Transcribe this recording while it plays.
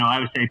I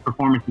would say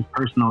performance is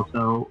personal.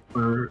 So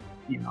for,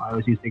 I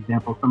always use the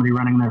example, somebody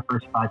running their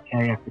first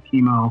 5K after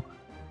chemo,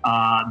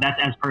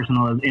 that's as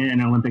personal as an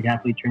Olympic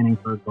athlete training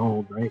for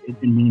gold, right?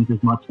 It means as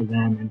much to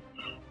them.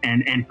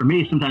 And for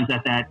me, sometimes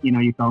that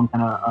you call them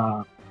kind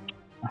of,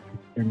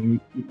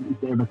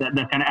 but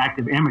that kind of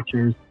active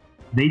amateurs,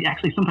 they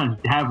actually sometimes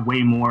have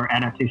way more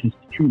adaptations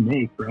to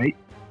make, right?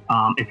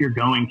 If you're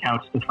going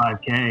couch to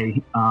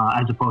 5K,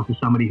 as opposed to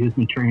somebody who's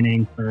been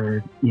training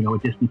for, a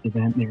distance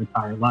event their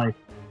entire life,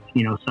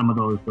 some of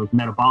those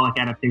metabolic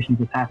adaptations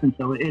have happened.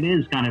 So it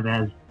is kind of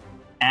as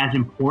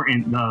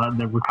important,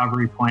 the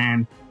recovery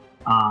plan,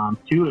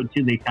 to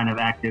the kind of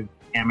active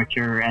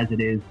amateur as it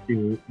is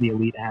to the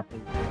elite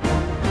athlete.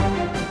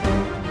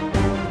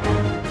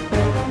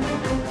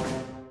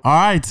 All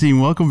right,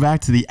 team, welcome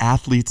back to the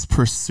Athlete's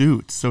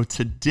Pursuit. So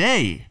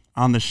today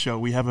on the show,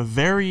 we have a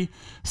very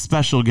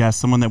special guest,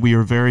 someone that we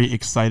are very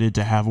excited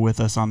to have with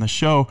us on the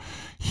show.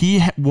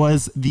 He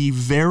was the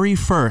very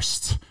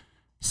first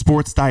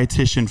sports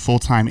dietitian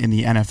full-time in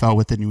the NFL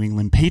with the New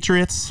England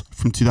Patriots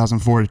from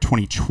 2004 to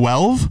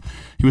 2012.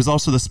 He was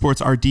also the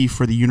sports RD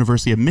for the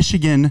University of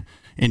Michigan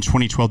in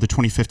 2012 to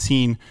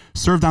 2015,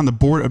 served on the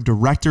board of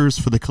directors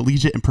for the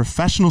Collegiate and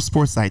Professional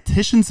Sports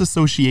Dietitians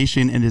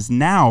Association, and is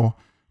now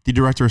the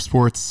director of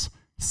sports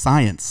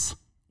science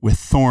with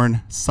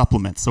Thorne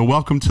Supplements. So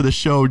welcome to the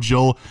show,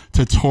 Joel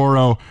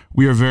Totoro.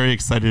 We are very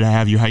excited to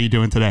have you. How are you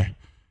doing today?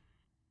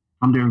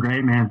 I'm doing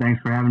great, man.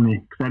 Thanks for having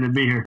me. Excited to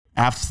be here.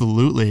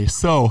 Absolutely.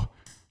 So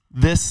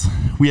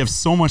we have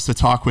so much to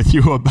talk with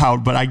you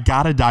about, but I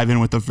got to dive in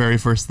with the very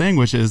first thing,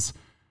 which is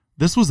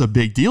this was a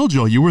big deal,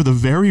 Joel. You were the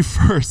very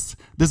first.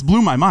 This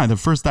blew my mind, the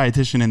first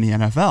dietitian in the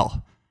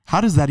NFL.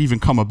 How does that even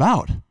come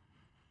about?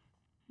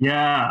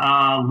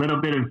 Yeah, a little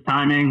bit of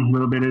timing, a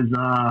little bit is,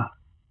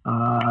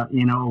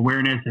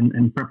 awareness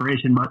and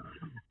preparation. But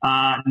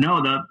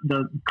no,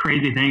 the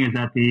crazy thing is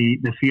that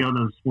the field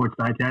of sports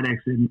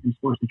dietetics and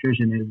sports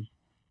nutrition is,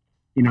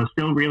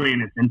 still really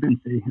in its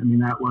infancy. I mean,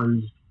 that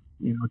was,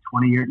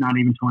 20 years, not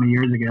even 20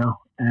 years ago.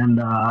 And,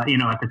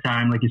 at the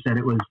time, like you said,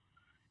 it was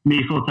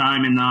me full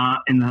time in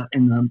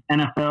the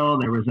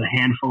NFL. There was a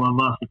handful of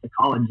us at the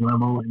college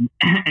level.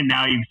 And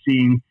now you've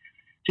seen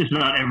just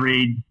about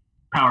every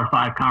Power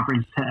 5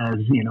 conference has,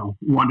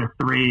 1 to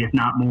 3, if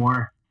not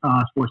more,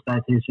 sports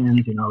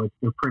dietitians.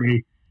 They're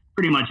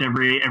pretty much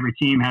every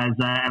team has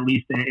at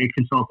least a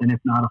consultant, if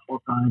not a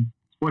full-time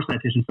sports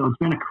dietitian. So it's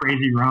been a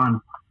crazy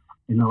run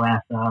in the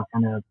last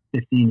kind of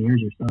 15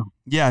 years or so.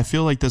 Yeah, I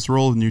feel like this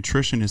role of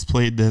nutrition has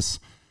played this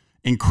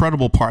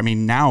incredible part. I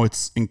mean, now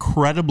it's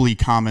incredibly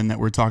common that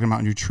we're talking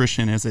about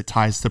nutrition as it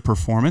ties to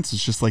performance.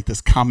 It's just like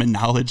this common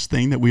knowledge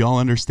thing that we all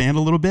understand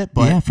a little bit.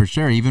 But yeah, for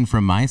sure. Even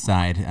from my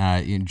side,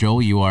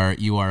 Joel, you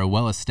are a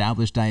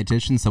well-established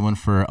dietitian, someone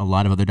for a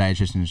lot of other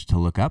dietitians to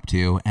look up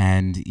to,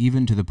 and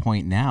even to the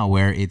point now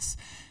where it's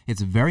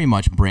very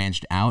much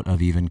branched out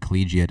of even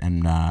collegiate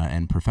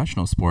and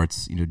professional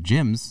sports.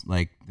 Gyms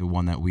like the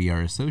one that we are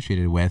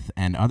associated with,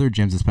 and other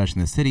gyms, especially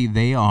in the city,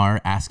 they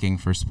are asking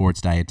for sports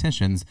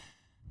dietitians,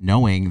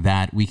 knowing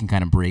that we can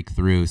kind of break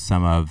through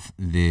some of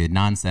the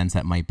nonsense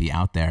that might be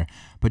out there,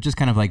 but just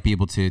kind of like be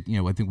able to,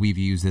 I think we've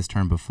used this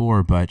term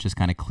before, but just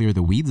kind of clear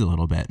the weeds a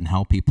little bit and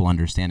help people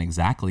understand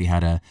exactly how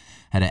to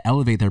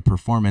elevate their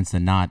performance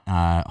and not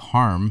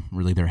harm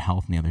really their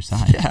health on the other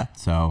side. Yeah.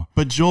 So,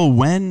 but Joel,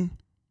 when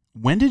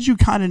did you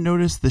kind of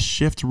notice the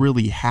shift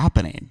really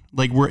happening?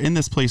 Like, we're in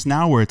this place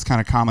now where it's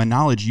kind of common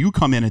knowledge. You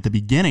come in at the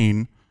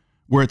beginning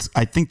where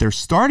I think they're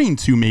starting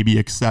to maybe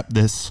accept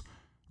this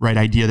right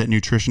idea that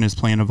nutrition is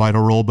playing a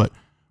vital role. But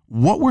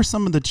what were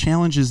some of the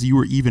challenges you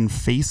were even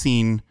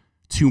facing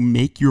to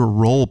make your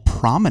role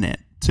prominent,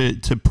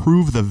 to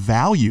prove the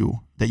value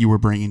that you were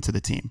bringing to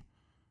the team?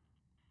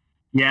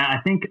 Yeah,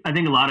 I think a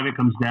lot of it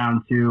comes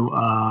down to,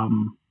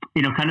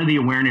 kind of the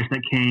awareness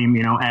that came,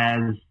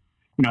 as,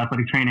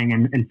 athletic training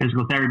and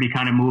physical therapy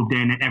kind of moved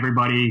in, and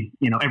everybody,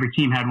 every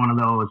team had one of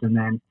those. And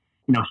then,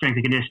 strength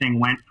and conditioning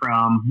went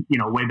from,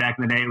 way back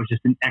in the day, it was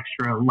just an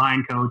extra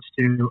line coach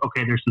to,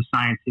 okay, there's some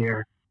science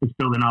here. Let's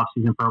build an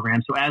off-season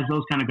program. So as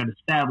those kind of got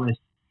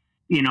established,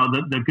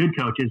 the good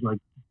coaches like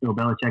Bill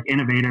Belichick,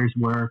 innovators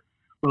were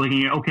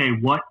looking at, okay,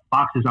 what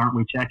boxes aren't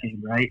we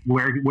checking, right?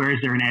 Where is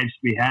there an edge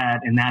to be had?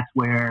 And that's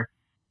where,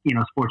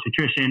 sports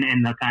nutrition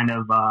and the kind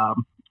of,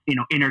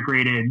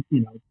 integrated,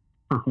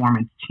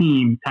 performance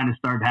team kind of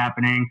started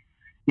happening.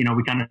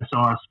 We kind of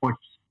saw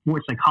sports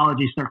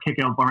psychology start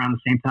kicking up around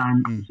the same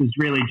time. This is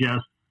really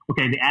just,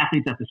 okay, the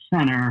athlete's at the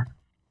center.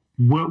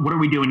 What are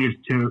we doing is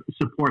to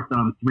support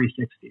them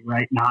 360,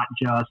 right? Not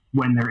just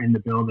when they're in the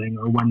building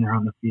or when they're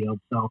on the field.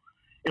 So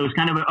it was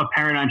kind of a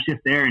paradigm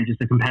shift there, and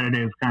just a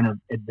competitive kind of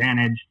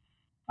advantage,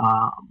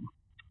 on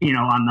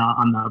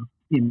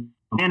the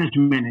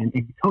management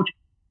and coaching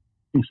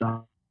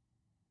side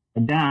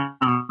down.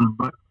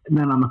 But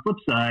then on the flip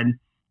side,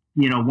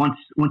 once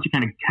you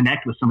kind of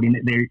connect with somebody,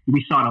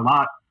 we saw it a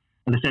lot.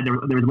 As I said, there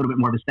was a little bit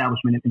more of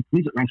establishment in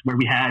collegiate ranks where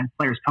we had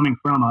players coming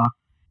from a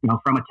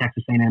from a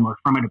Texas A&M or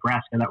from a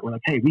Nebraska that were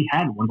like, hey, we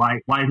had one.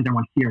 Why isn't there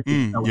one here?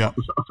 Yeah.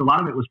 So a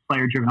lot of it was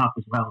player driven up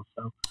as well.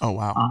 So, oh,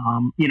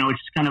 wow. It's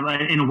just kind of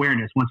an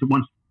awareness. Once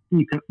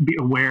you can be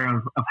aware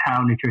of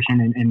how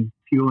nutrition and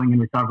fueling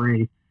and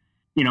recovery,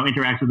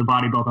 interacts with the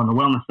body, both on the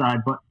wellness side,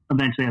 but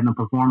eventually on the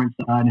performance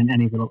side and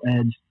any little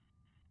edge.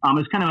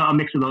 It's kind of a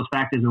mix of those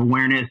factors,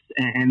 awareness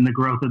and the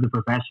growth of the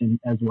profession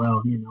as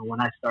well.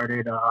 When I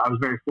started, I was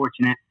very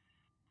fortunate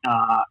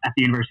at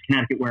the University of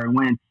Connecticut where I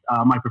went.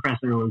 My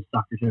professor was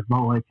Dr. Jeff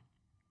Volek,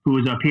 who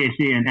was a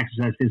PhD in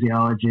exercise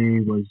physiology,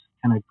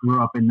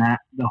 grew up in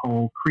the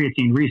whole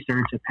creatine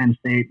research at Penn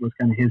State was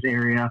kind of his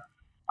area.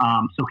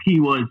 So he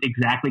was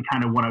exactly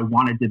kind of what I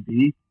wanted to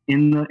be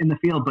in the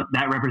field, but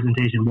that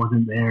representation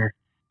wasn't there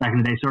back in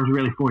the day. So I was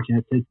really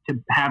fortunate to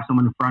have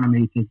someone in front of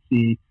me to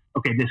see,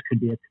 okay, this could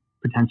be a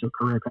potential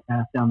career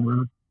path down the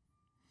road.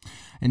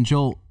 And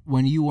Joel,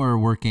 when you were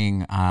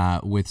working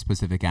with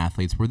specific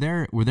athletes, were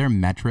there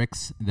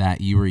metrics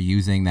that you were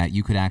using that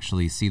you could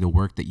actually see the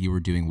work that you were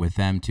doing with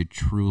them to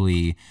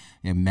truly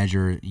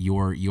measure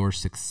your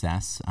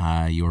success,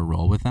 your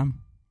role with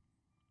them?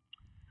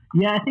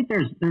 Yeah, I think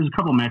there's a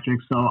couple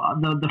metrics. So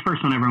the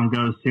first one everyone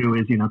goes to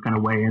is kind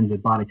of weigh-ins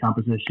and body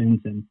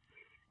compositions, and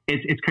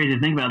it's crazy to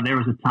think about. There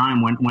was a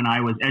time when I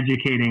was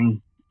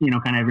educating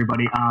kind of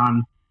everybody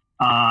on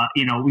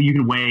you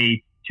can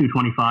weigh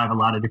 225 a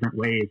lot of different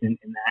ways, in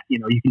that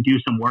you can do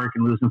some work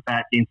and lose some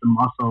fat, gain some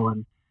muscle,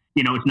 and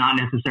it's not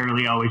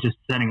necessarily always just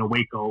setting a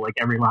weight goal. Like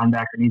every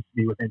linebacker needs to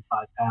be within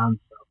 5 pounds.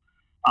 So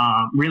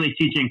really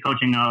teaching,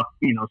 coaching up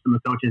some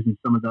of the coaches and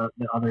some of the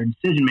other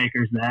decision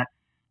makers that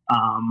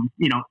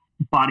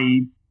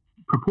body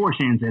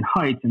proportions and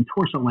heights and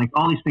torso length,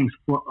 all these things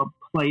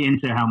play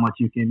into how much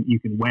you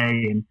can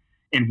weigh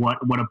and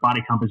what a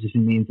body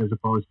composition means, as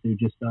opposed to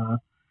just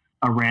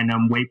a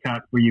random weight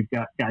cut where you've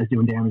got guys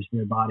doing damage to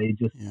their body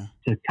just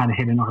to kind of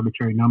hit an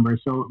arbitrary number.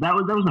 So that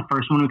was the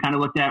first one we kind of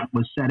looked at,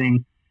 was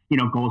setting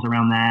goals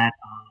around that.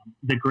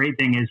 The great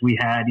thing is we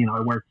had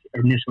I worked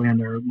initially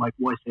under Mike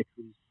Wojcik,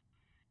 who's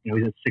he's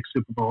had 6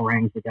 Super Bowl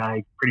rings. The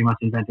guy pretty much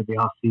invented the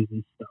off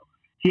season. So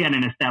he had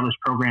an established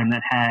program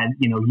that had,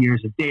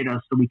 years of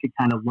data, so we could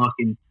kind of look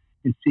and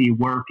see,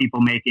 were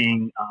people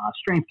making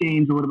strength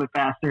gains a little bit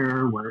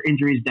faster, were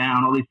injuries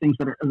down, all these things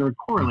that are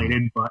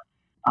correlated. But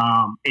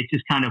it's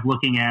just kind of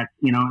looking at,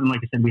 and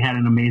like I said, we had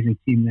an amazing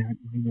team there in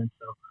New England.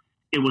 So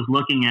it was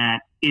looking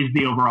at, is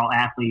the overall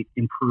athlete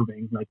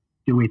improving? Like,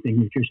 do we think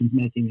nutrition's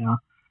making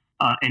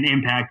an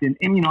impact? And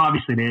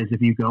obviously it is.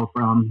 If you go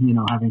from,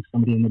 having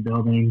somebody in the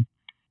building,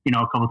 a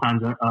couple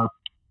times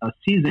a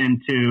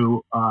season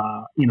to,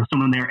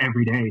 someone there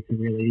every day to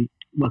really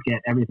look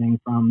at everything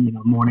from,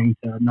 morning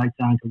to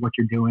nighttime to what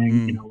you're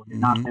doing, when you're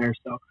not there.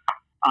 So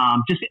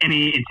just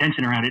any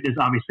intention around it is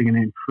obviously going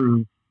to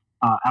improve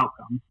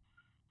outcomes.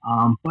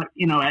 But,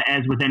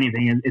 as with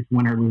anything, it's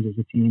win or lose as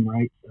a team,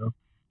 right? So,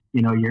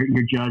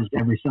 you're judged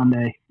every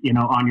Sunday,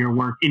 on your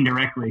work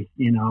indirectly.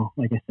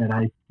 Like I said,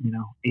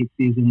 8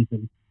 seasons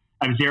and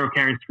I have 0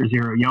 carries for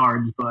 0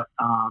 yards, but,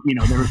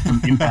 there was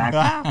some impact.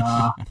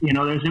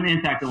 There's some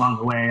impact along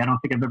the way. I don't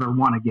think I've ever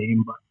won a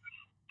game, but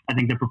I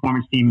think the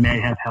performance team may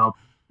have helped,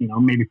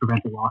 maybe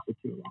prevent a loss or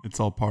two. It's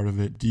all part of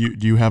it. Do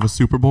you have a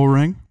Super Bowl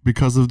ring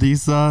because of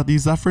these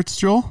efforts,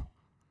 Joel?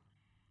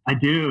 I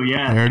do,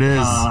 yeah. There it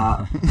is.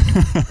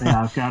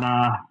 I've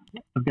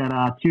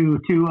got two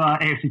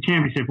AFC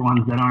Championship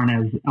ones that aren't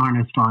as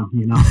fun.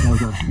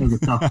 That was a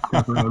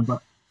tough road,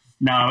 but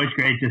no, it's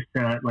great just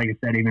to, like I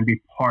said, even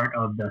be part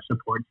of the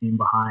support team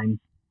behind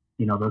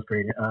those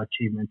great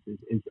achievements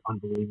is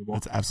unbelievable.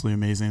 That's absolutely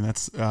amazing.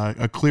 That's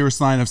a clear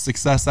sign of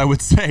success, I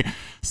would say.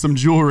 Some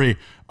jewelry.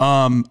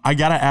 I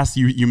gotta ask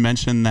you. You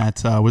mentioned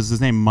that was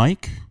his name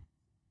Mike.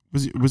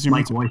 Was your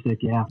Mike Wojcik?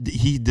 Yeah.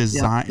 He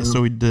designed. Yep.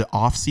 So the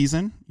off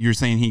season. You're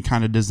saying he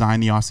kind of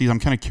designed the off season. I'm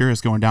kind of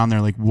curious going down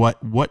there. Like what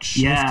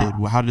shifted?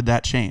 Yeah. How did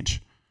that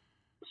change?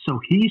 So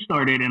he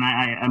started, and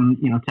I'm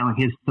telling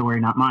his story,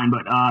 not mine.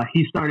 But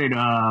he started.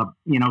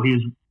 He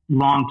was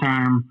long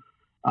term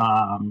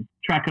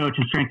track coach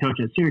and strength coach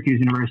at Syracuse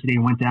University,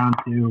 and went down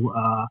to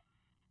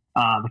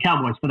the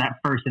Cowboys for that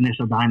first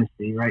initial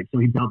dynasty. Right. So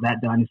he built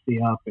that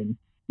dynasty up, and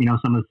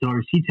some of the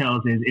stories he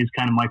tells is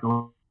kind of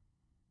Michael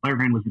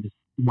Irvin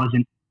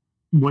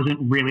wasn't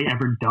really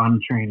ever done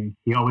training.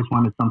 He always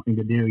wanted something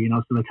to do,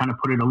 so they kind of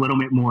put it a little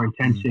bit more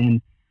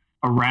intention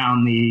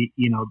around the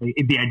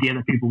idea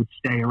that people would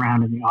stay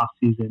around in the off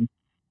season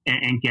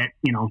and get,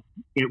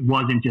 it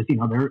wasn't just,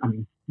 we're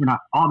not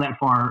all that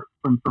far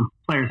from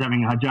players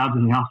having jobs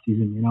in the off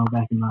season,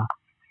 back in the,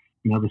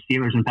 the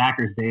Steelers and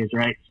Packers days.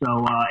 Right.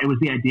 So, it was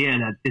the idea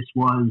that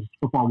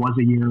football was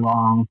a year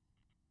long,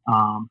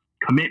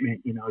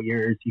 commitment, you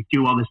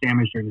do all this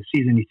damage during the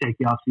season, you take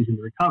the off season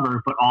to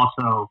recover, but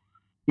also,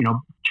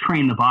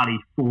 train the body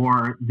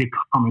for the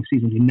coming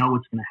season.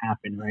 What's going to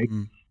happen, right?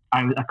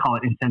 I call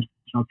it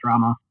intentional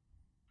trauma.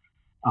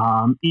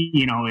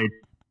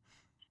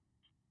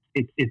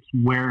 It's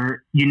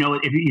where,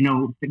 if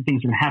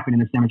things are going to happen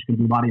and this damage is going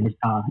to be body,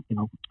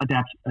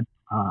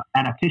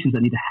 adaptations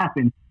that need to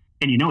happen,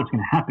 and it's going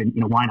to happen,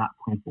 why not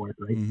plan for it,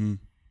 right?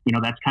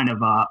 that's kind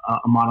of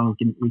a model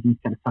we can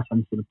kind of touch on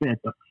this in a bit.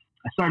 But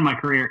I started my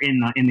career in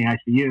the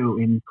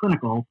ICU in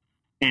clinical,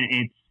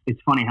 and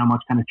it's funny how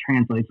much kind of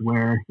translates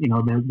where,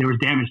 there was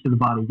damage to the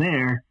body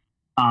there,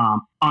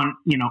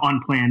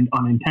 unplanned,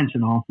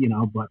 unintentional,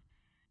 but,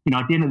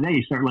 at the end of the day,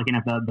 you start looking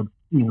at the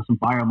some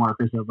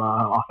biomarkers of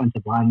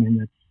offensive linemen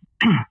that's,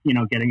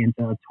 getting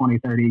into 20,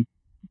 30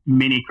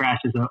 mini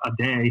crashes a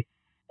day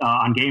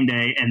on game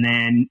day. And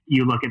then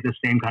you look at the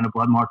same kind of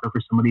blood marker for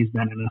somebody who's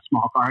been in a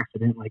small car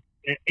accident. Like,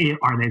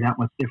 are they that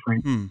much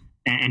different?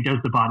 And does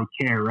the body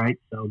care, right?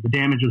 So the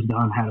damage was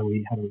done. How do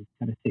we kind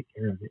of take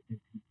care of it and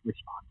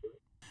respond to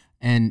it?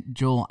 And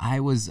Joel,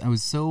 I'm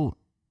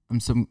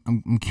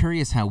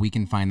curious how we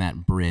can find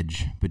that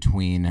bridge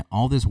between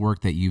all this work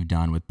that you've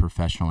done with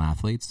professional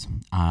athletes,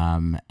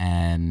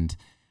 and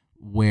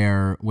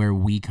where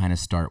we kind of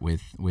start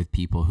with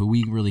people who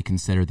we really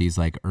consider these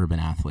like urban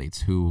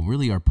athletes, who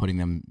really are putting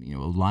them, a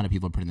lot of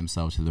people are putting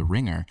themselves through the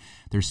ringer.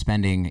 They're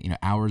spending,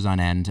 hours on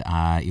end,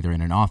 either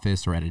in an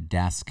office or at a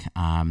desk,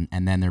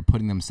 and then they're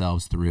putting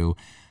themselves through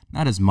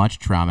not as much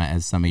trauma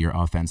as some of your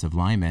offensive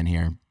linemen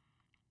here,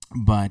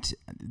 but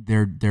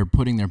they're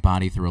putting their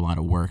body through a lot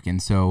of work.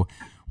 And so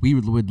we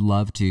would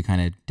love to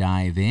kind of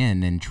dive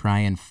in and try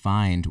and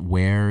find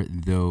where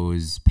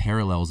those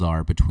parallels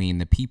are between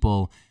the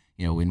people,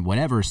 in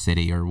whatever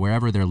city or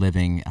wherever they're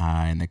living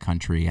in the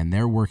country, and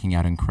they're working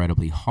out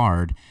incredibly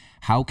hard.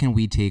 How can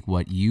we take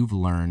what you've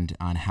learned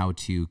on how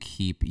to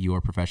keep your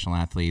professional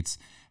athletes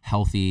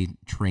healthy,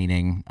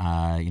 training,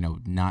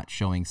 not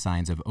showing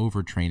signs of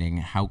overtraining?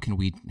 How can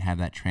we have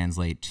that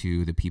translate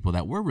to the people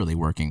that we're really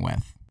working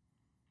with?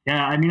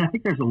 Yeah, I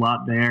think there's a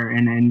lot there,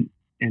 and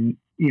at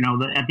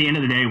the end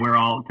of the day, we're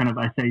all kind of,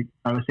 I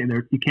would say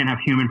there, you can't have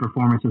human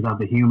performance without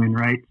the human,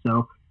 right?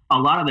 So a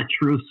lot of the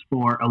truths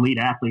for elite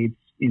athletes,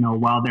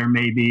 while there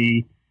may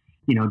be,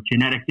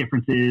 genetic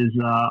differences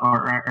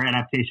or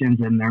adaptations,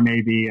 and there may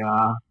be,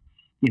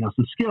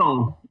 some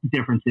skill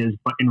differences,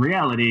 but in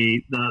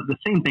reality, the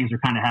same things are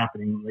kind of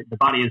happening. The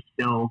body is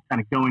still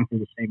kind of going through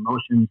the same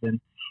motions, and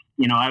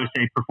I would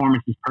say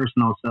performance is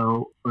personal.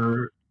 So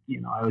for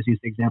I always use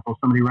the example,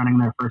 somebody running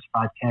their first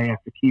 5K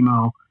after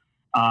chemo,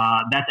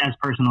 that's as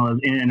personal as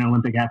an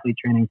Olympic athlete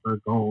training for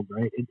gold,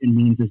 right? It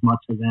means as much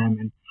to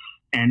them.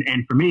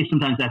 And for me,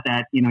 sometimes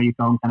that you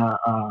call them kind of,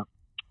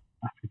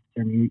 I forget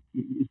the term you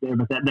use there,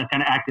 but that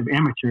kind of active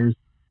amateurs,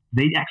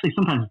 they actually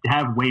sometimes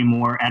have way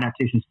more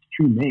adaptations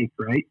to make,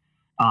 right?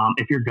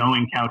 If you're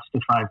going couch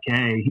to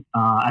 5K,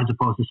 as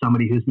opposed to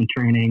somebody who's been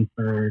training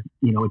for,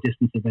 a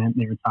distance event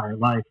their entire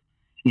life.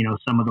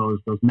 Some of those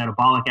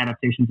metabolic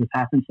adaptations have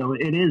happened. So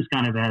it is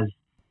kind of as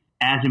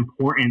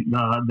important,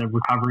 the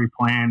recovery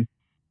plan,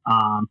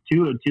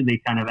 to the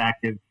kind of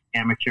active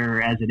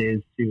amateur as it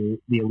is to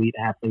the elite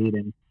athlete.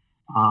 And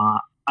I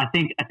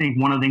think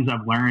one of the things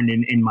I've learned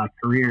in my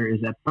career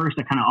is at first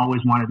I kind of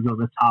always wanted to go to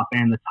the top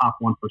end, the top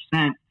 1%,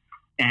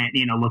 and,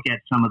 look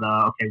at some of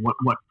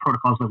what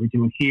protocols are we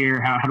doing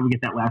here? How do we get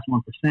that last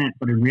 1%?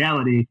 But in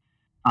reality,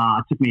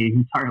 it took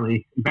me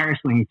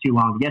embarrassingly too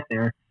long to get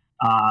there.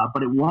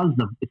 But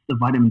it's the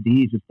vitamin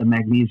D's, it's the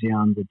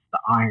magnesium, it's the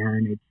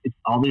iron, it's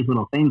all these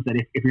little things that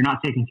if you're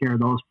not taking care of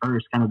those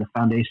first, kind of the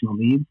foundational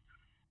needs,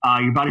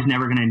 your body's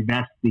never going to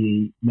invest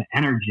the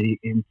energy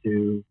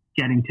into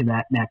getting to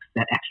that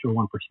extra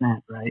 1%,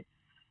 right?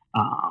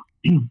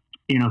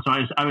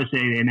 So I would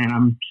say, and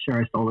I'm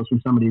sure I stole this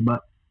from somebody,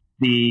 but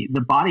the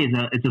body is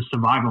a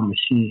survival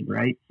machine,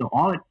 right? So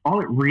all it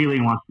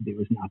really wants to do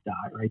is not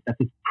die, right?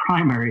 That's its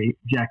primary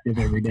objective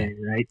every day,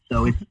 right?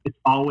 So it's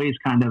always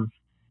kind of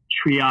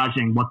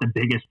triaging what the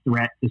biggest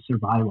threat to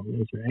survival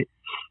is, right?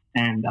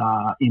 And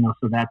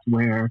so that's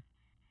where,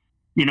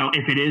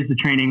 if it is the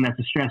training that's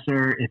a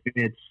stressor, if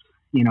it's,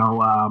 I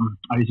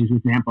always use an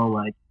example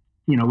like,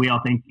 we all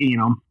think,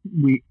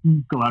 we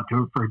go out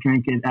for a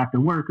drink after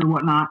work or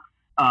whatnot.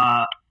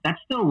 That's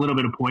still a little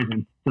bit of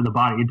poison to the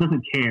body. It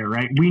doesn't care,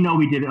 right? We know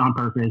we did it on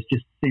purpose,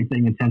 just same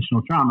thing,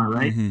 intentional trauma,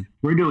 right? Mm-hmm.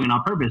 We're doing it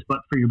on purpose,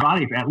 but for your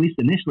body, at least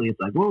initially,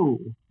 it's like, whoa,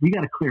 we got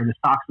to clear this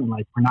toxin.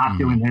 Like, we're not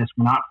doing this.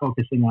 We're not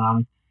focusing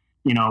on,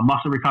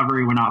 muscle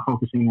recovery. We're not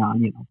focusing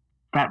on,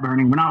 fat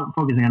burning. We're not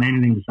focusing on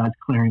anything besides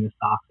clearing this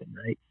toxin,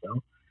 right?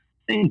 So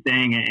same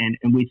thing.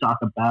 And we talk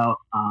about,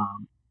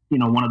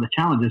 one of the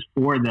challenges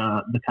for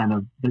the kind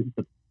of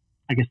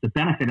I guess the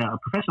benefit a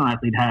professional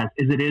athlete has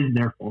is it is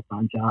their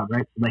full-time job,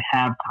 right? So they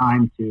have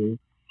time to,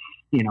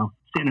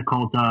 sit in a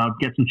cold tub,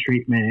 get some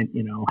treatment,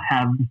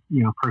 have,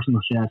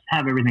 personal chefs,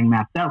 have everything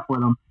mapped out for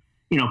them.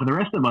 For the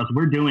rest of us,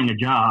 we're doing a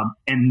job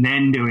and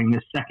then doing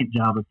this second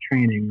job of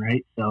training,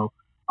 right? So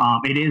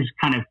it is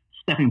kind of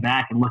stepping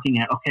back and looking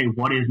at, okay,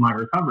 what is my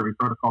recovery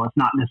protocol? It's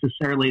not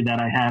necessarily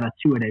that I had a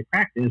 2-a-day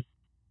practice,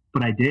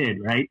 but I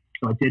did, right?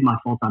 So I did my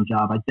full-time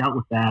job. I dealt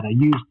with that. I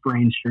used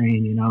brain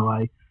strain,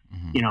 I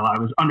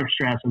was under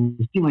stress. I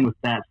was dealing with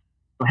that.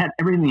 So I had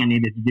everything I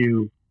needed to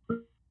do for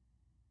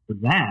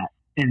that.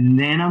 And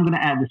then I'm going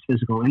to add this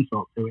physical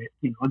insult to it,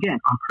 again,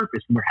 on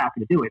purpose, and we're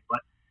happy to do it.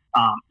 But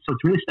so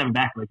it's really stepping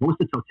back, like, what was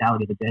the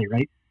totality of the day,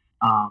 right?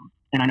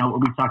 And I know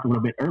we talked a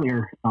little bit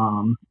earlier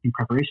in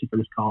preparation for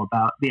this call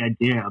about the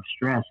idea of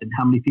stress and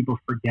how many people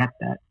forget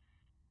that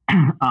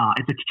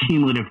it's a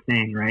cumulative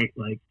thing, right?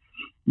 Like,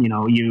 you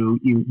know,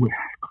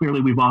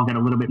 clearly we've all got a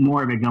little bit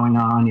more of it going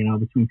on, you know,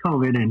 between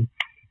COVID and,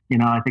 you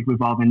know, I think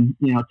we've all been,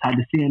 you know, tied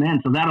to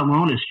CNN. So that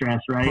alone is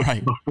stress,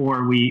 right?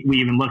 Before we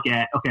even look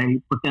at,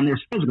 okay, but then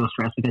there's physical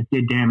stress. Like, I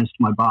did damage to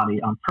my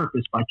body on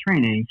purpose by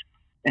training.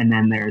 And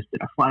then there's,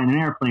 did I fly in an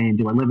airplane?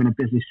 Do I live in a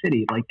busy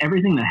city? Like,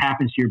 everything that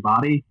happens to your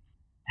body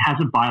has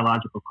a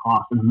biological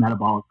cost and a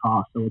metabolic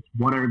cost. So it's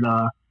what are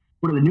the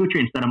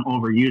nutrients that I'm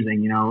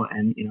overusing, you know,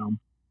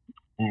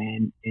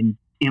 and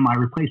am I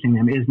replacing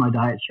them? Is my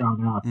diet strong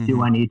enough? Mm-hmm.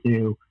 Do I need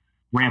to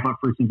ramp up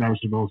fruits and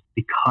vegetables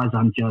because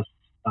I'm just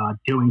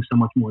doing so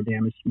much more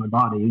damage to my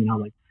body? You know,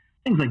 like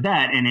things like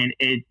that. And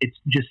it's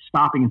just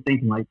stopping and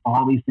thinking, like,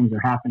 all these things are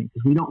happening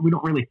because we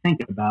don't really think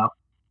about.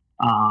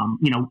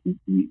 We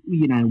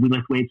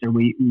lift weights or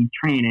we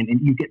train and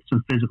you get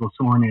some physical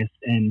soreness,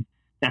 and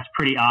that's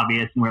pretty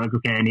obvious. And we're like,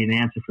 okay, I need an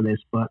answer for this.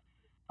 But,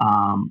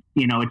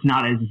 it's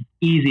not as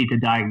easy to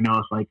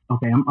diagnose, like,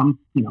 okay, I'm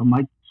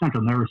my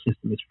central nervous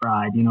system is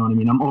fried. You know what I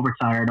mean? I'm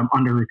overtired. I'm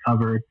under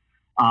recovered.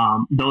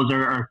 Those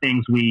are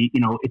things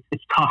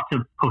it's tough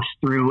to push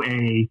through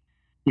if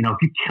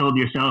you killed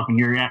yourself and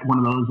you're at one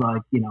of those,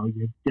 like, you're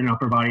in an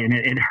upper body and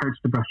it hurts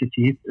to brush your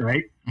teeth,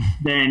 right?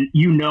 Then,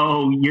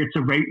 it's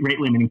a rate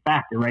limiting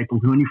factor, right?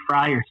 But when you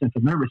fry your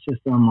central nervous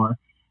system or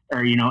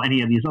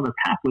any of these other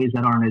pathways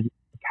that aren't as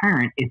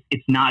apparent,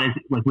 it's not as,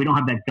 like, we don't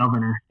have that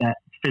governor that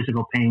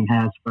physical pain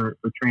has for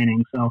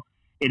training. So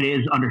it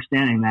is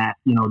understanding that,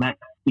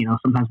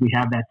 sometimes we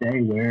have that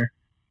day where,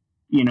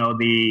 we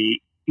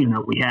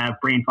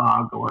have brain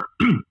fog or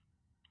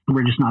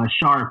we're just not as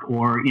sharp,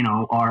 or,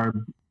 our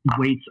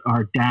weights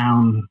are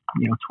down,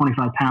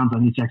 25 pounds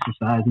on each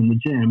exercise in the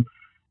gym.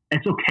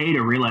 It's okay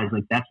to realize,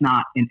 like, that's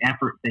not an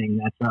effort thing.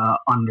 That's a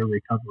under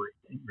recovery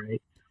thing.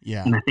 Right.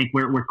 Yeah. And I think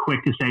we're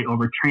quick to say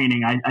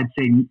overtraining. I'd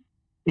say,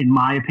 in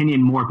my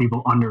opinion, more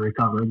people under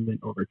recover than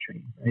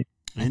overtrain. Right.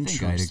 I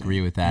think I'd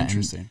agree with that.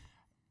 Interesting. And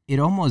it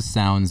almost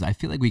sounds, I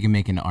feel like we can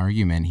make an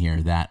argument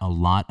here that a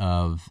lot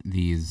of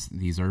these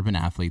urban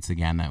athletes,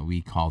 again, that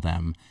we call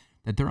them,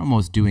 that they're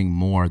almost doing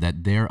more,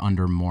 that they're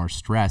under more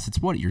stress. It's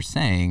what you're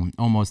saying,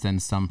 almost, than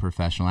some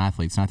professional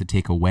athletes, not to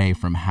take away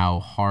from how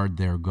hard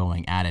they're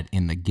going at it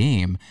in the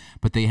game,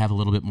 but they have a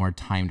little bit more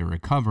time to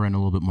recover and a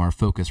little bit more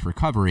focused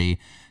recovery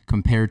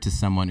compared to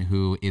someone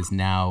who is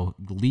now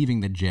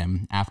leaving the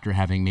gym after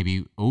having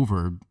maybe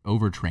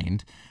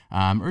overtrained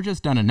or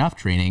just done enough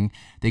training.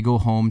 They go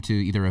home to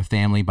either a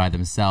family by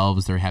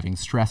themselves. They're having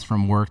stress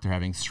from work. They're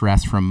having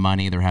stress from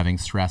money. They're having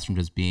stress from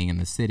just being in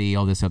the city,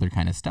 all this other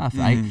kind of stuff.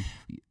 Mm-hmm.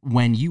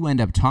 When you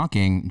end up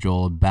talking,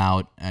 Joel,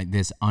 about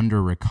this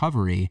under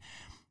recovery,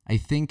 I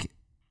think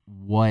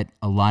what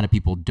a lot of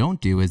people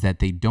don't do is that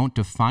they don't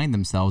define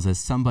themselves as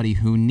somebody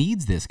who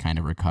needs this kind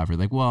of recovery.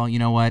 Like, well, you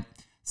know what?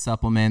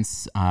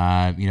 Supplements,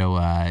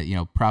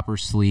 proper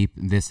sleep,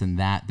 this and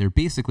that. They're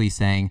basically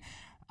saying,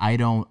 I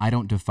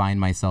don't define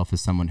myself as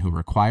someone who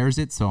requires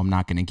it, so I'm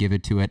not going to give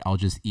it to it. I'll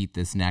just eat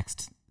this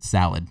next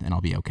salad and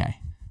I'll be okay.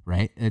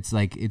 Right? It's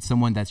like, it's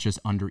someone that's just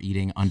under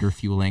eating, under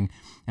fueling.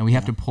 And we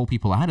have to pull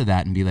people out of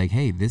that and be like,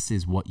 hey, this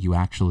is what you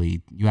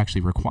actually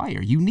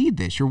require. You need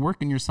this. You're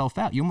working yourself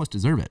out. You almost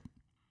deserve it.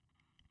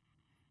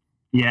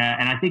 Yeah.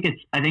 And I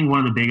think one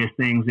of the biggest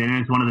things, and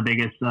it's one of the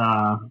biggest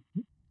kind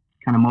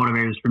of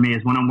motivators for me,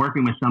 is when I'm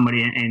working with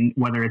somebody, and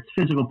whether it's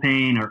physical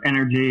pain or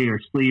energy or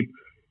sleep,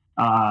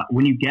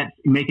 when you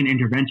make an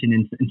intervention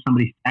and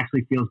somebody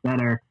actually feels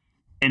better,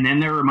 and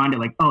then they're reminded,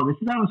 like, oh, this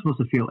is how I'm supposed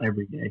to feel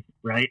every day,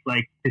 right?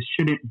 Like, this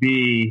shouldn't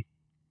be,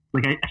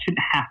 like, I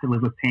shouldn't have to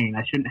live with pain.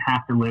 I shouldn't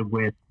have to live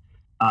with,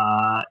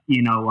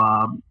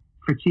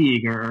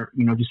 fatigue or,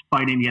 just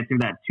fighting to get through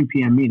that 2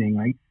 p.m. meeting,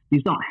 right?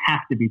 These don't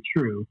have to be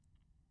true.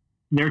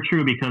 They're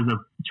true because of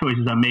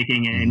choices I'm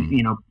making and,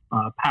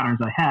 patterns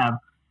I have.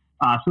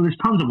 So there's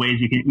tons of ways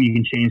you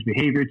can change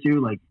behavior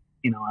too. Like,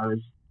 I was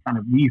kind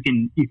of, you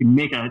can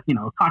make a,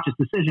 conscious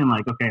decision,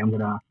 like, okay, I'm going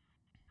to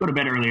go to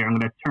bed earlier. I'm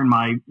going to turn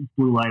my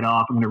blue light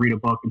off. I'm going to read a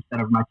book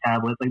instead of my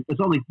tablet. Like, there's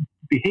all these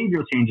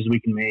behavioral changes we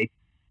can make,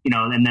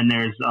 and then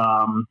there's,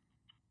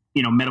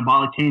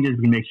 metabolic changes.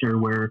 We can make sure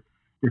we're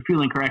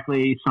fueling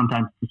correctly.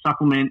 Sometimes it's a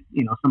supplement,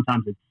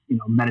 sometimes it's,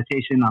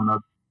 meditation on the,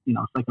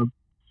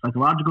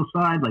 psychological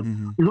side. Like,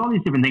 there's all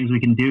these different things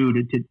we can do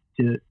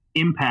to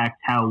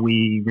impact how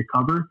we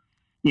recover,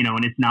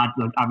 and it's not,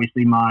 like,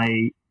 obviously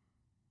my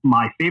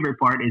favorite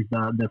part is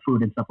the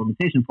food and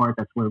supplementation part.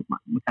 That's where my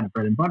kind of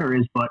bread and butter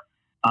is. But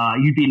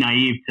you'd be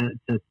naive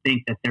to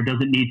think that there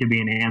doesn't need to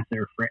be an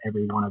answer for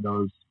every one of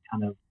those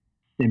kind of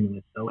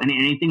stimulus. So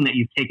anything that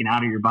you've taken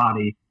out of your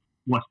body,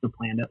 what's the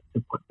plan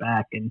to put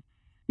back? And,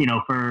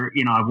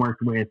 I've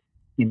worked with,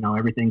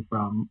 everything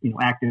from,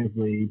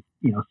 actively,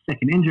 sick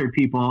and injured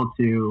people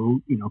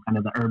to, kind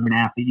of the urban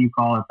athlete, you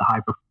call it, the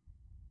high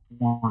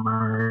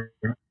performer,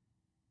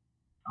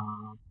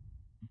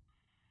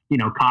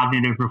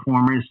 cognitive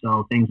performers.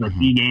 So things like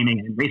e-gaming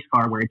and race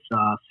car, where it's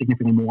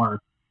significantly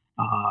more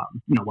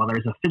while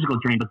there's a physical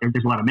drain, but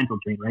there's a lot of mental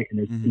drain, right? And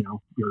there's,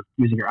 you're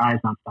using your eyes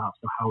nonstop.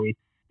 So how we,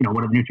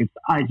 what are the nutrients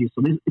the eyes use?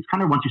 So it's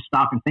kind of once you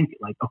stop and think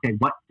like, okay,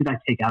 what did I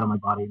take out of my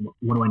body? And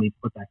what do I need to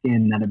put back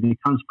in? That it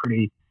becomes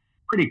pretty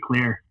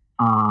clear,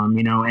 and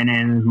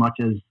then as much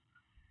as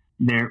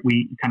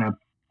we kind of,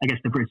 I guess,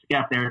 the bridge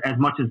gap there, as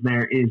much as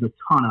there is a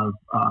ton of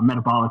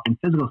metabolic and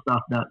physical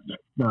stuff,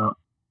 the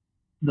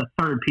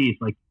third piece,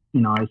 like,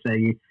 I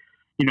say,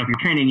 if you're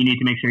training, you need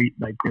to make sure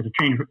there's a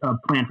training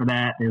plan for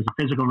that. There's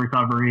a physical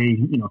recovery,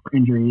 for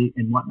injury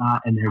and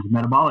whatnot, and there's a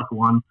metabolic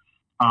one.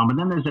 But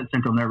then there's that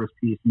central nervous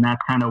piece, and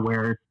that's kind of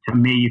where, to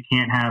me, you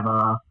can't have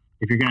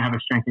if you're going to have a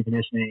strength and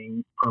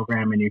conditioning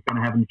program and you're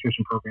going to have a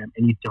nutrition program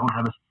and you don't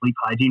have a sleep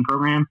hygiene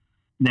program,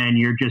 then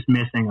you're just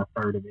missing a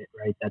third of it,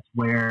 right? That's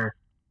where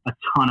a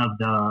ton of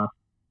the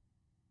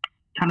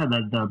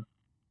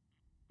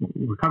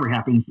recovery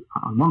happens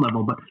on one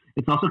level, but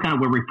it's also kind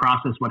of where we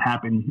process what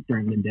happened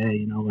during the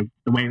day. Like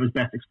the way it was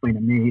best explained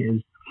to me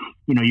is,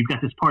 you've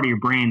got this part of your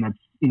brain that's,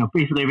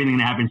 basically everything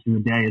that happens through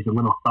the day is a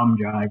little thumb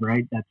drive,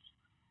 right? That's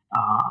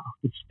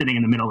it's sitting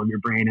in the middle of your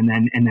brain, and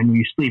then when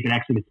you sleep, it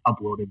actually gets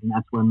uploaded, and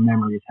that's where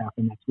memories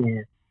happen. That's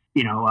where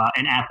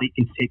an athlete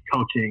can take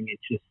coaching.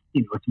 It's just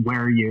it's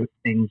where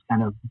things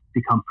kind of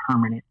become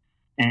permanent.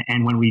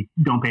 And when we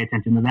don't pay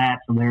attention to that,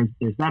 so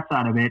there's that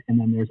side of it, and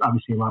then there's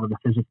obviously a lot of the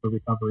physical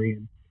recovery,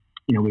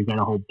 and we've got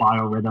a whole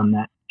biorhythm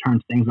that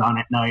turns things on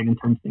at night and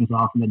turns things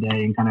off in the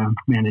day, and kind of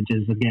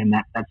manages again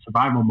that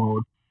survival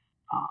mode.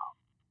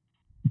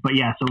 But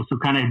yeah, so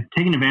kind of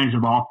taking advantage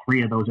of all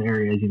three of those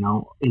areas.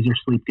 Is your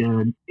sleep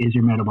good? Is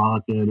your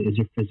metabolic good? Is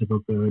your physical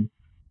good?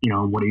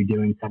 What are you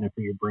doing kind of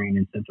for your brain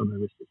and central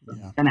nervous system?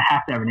 Yeah. Kind of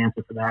have to have an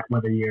answer for that,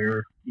 whether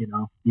you're,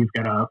 you've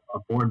got a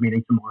board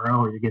meeting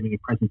tomorrow or you're giving a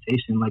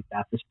presentation, like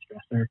that's a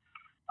stressor,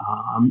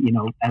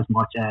 as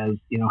much as,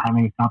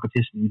 having a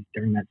competition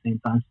during that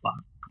same time slot.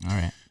 All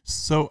right.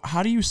 So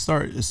how do you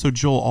start? So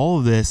Joel, all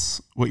of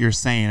this, what you're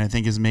saying, I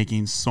think is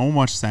making so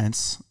much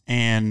sense,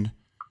 and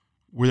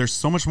where there's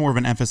so much more of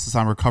an emphasis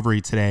on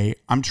recovery today,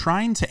 I'm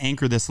trying to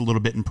anchor this a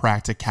little bit in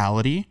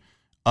practicality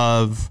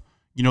of,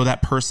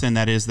 that person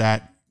that is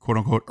that quote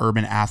unquote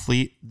urban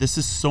athlete. This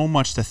is so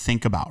much to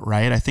think about,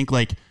 right? I think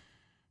like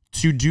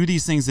to do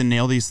these things and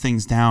nail these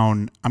things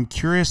down, I'm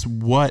curious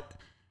what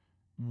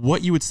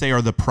you would say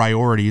are the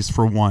priorities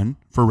for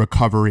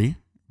recovery,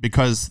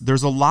 because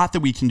there's a lot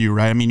that we can do,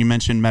 right? I mean, you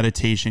mentioned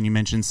meditation, you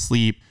mentioned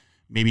sleep,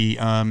 maybe,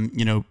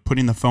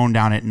 putting the phone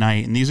down at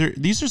night. And these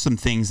are some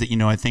things that,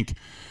 I think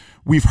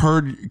we've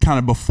heard kind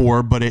of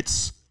before, but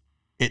it's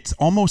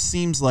almost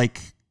seems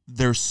like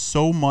there's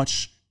so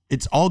much.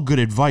 It's all good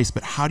advice,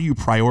 but how do you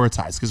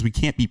prioritize? Because we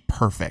can't be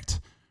perfect,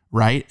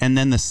 right? And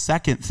then the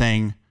second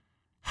thing,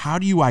 how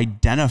do you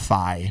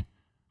identify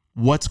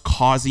what's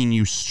causing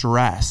you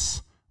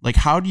stress? Like,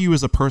 how do you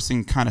as a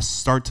person kind of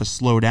start to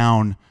slow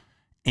down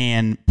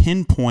and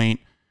pinpoint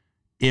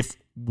if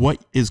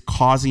what is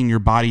causing your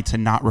body to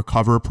not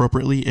recover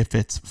appropriately, if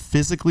it's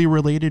physically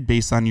related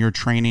based on your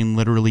training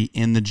literally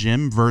in the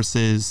gym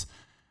versus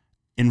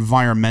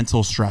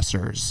environmental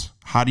stressors?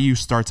 How do you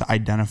start to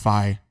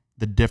identify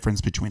the difference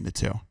between the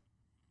two?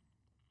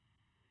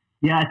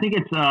 Yeah, I think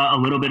it's a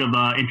little bit of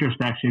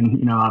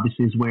introspection,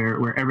 obviously is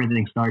where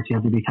everything starts. You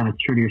have to be kind of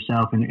true to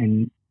yourself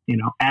and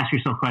ask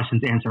yourself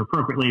questions, answer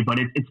appropriately, but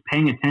it's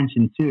paying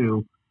attention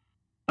to,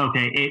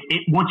 okay,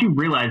 once you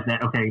realize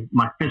that, okay,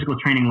 my physical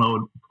training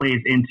load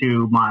plays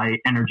into my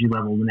energy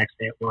level the next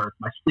day at work,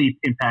 my sleep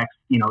impacts,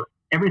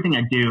 everything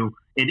I do,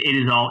 it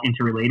is all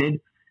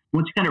interrelated.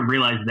 Once you kind of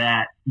realize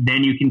that,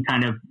 then you can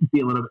kind of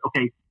be a little bit,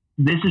 okay,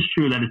 this is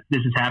true that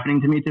this is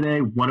happening to me today.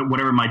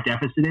 Whatever my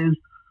deficit is,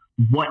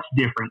 what's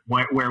different?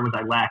 Where was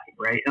I lacking,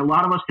 right? And a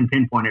lot of us can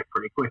pinpoint it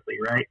pretty quickly,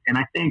 right? And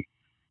I think,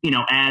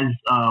 as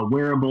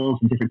wearables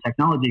and different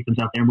technology comes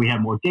out there and we have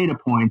more data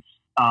points,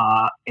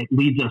 it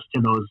leads us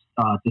to those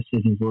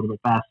decisions a little bit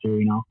faster,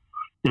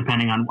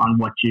 depending on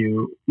what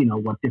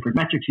what different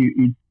metrics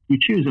you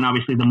choose. And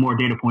obviously the more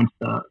data points,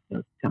 the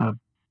kind of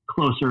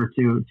closer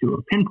to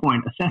a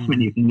pinpoint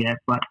assessment you can get.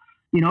 But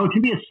it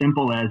can be as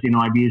simple as,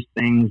 I've used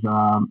things,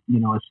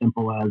 as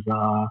simple as,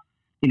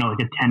 like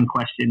a 10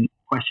 question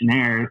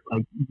questionnaire,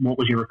 like what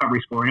was your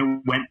recovery score? And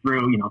it went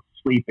through,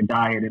 sleep and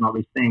diet and all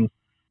these things.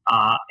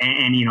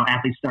 And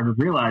athletes started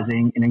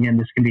realizing, and again,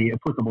 this can be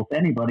applicable to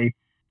anybody.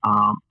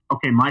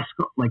 Okay, my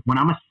score, like when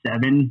I'm a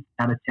 7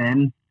 out of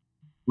 10,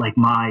 like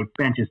my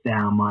bench is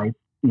down, my,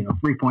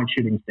 3-point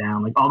shooting's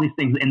down, like all these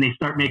things. And they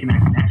start making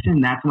that connection.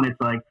 That's when it's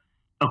like,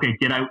 okay,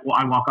 I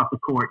walk off the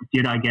court?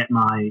 Did I get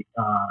my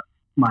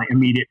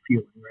immediate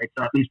feeling, right?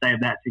 So at least I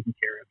have that taken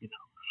care of,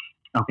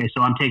 Okay,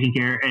 so I'm taking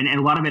care, and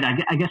a lot of it,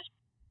 I guess,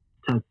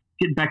 to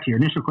get back to your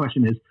initial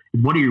question is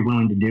what are you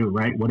willing to do,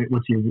 right?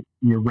 What's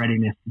your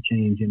readiness to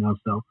change,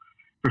 So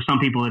for some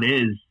people it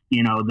is,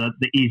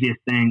 the easiest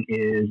thing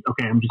is,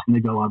 okay, I'm just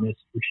going to go on this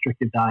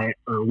restricted diet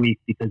for a week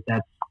because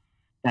that's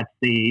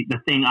the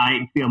thing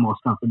I feel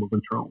most comfortable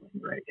controlling,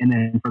 right? And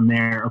then from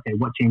there, okay,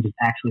 what changes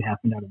actually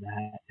happened out of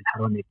that, and how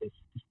do I make this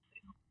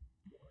sustainable,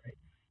 right?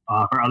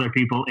 For other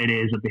people, it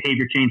is a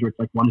behavior change where it's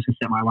like, well, I'm just going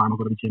to set my alarm. I'll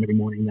go to the gym every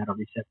morning. That'll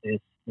reset this,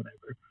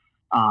 whatever.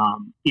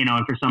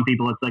 And for some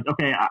people, it's like,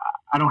 okay,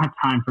 I don't have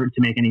time to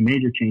make any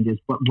major changes,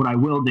 but what I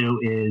will do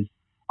is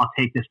I'll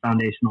take this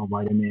foundational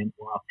vitamin,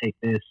 or I'll take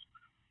this,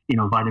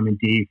 vitamin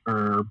D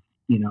for,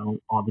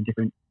 all the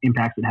different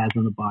impacts it has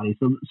on the body.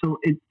 So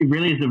it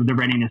really is the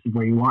readiness of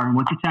where you are. And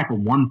once you tackle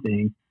one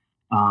thing,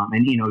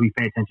 and you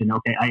pay attention,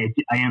 okay,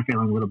 I am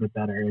feeling a little bit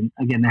better. And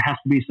again, there has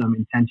to be some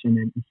intention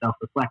and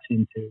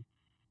self-reflection to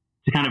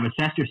kind of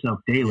assess yourself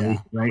daily,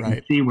 right?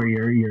 And see where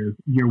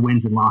your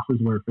wins and losses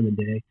were for the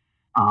day.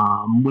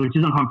 Which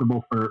is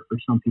uncomfortable for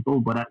some people,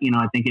 but I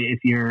think if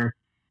you're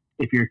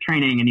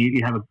training and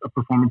you have a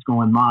performance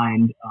goal in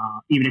mind,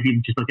 even if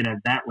you just look at it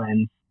at that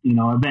lens,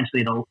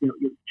 eventually it'll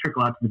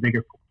trickle out to the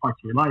bigger parts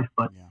of your life.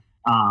 But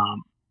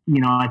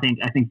I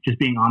think just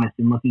being honest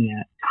and looking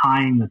at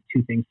tying the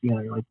two things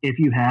together, like if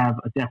you have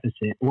a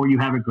deficit or you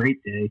have a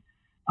great day,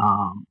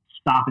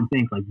 stop and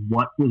think like,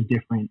 what was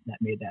different that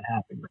made that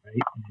happen,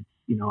 right?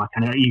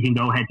 And it's, you can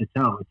go head to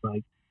toe. It's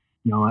like,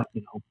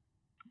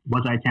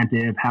 was I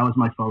attentive? How was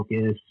my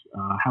focus?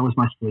 How was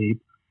my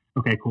sleep?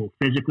 Okay, cool.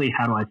 Physically,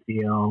 how do I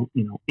feel?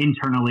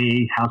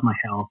 Internally, how's my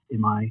health?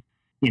 Am I,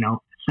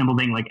 simple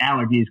thing like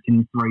allergies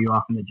can throw you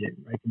off in the gym,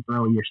 right? Can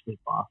throw your sleep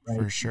off, right?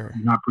 For sure.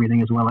 You're not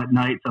breathing as well at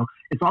night. So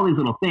it's all these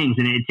little things,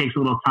 and it takes a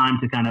little time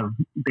to kind of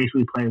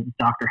basically play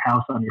Dr.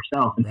 House on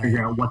yourself and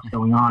figure out what's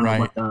going on and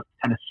what the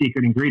kind of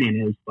secret ingredient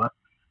is. But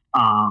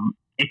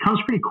it comes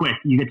pretty quick.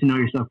 You get to know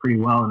yourself pretty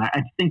well. And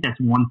I think that's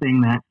one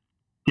thing that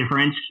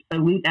differentiates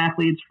elite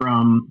athletes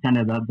from kind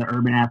of the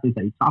urban athletes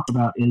that you talk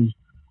about is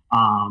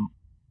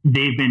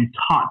they've been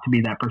taught to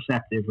be that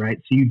perceptive, right?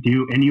 So you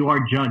do, and you are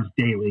judged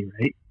daily,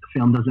 right? The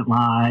film doesn't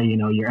lie,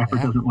 your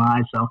effort doesn't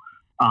lie. So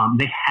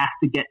they have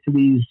to get to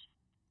these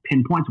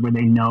pinpoints where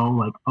they know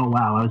like, oh,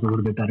 wow, I was a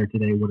little bit better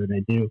today. What did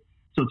I do?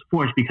 So it's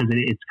forced because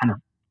it's kind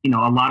of,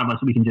 a lot of us,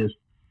 we can just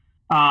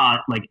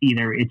like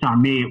either it's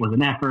on me, it was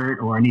an effort,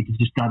 or I need to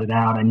just gut it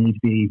out. I need to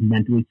be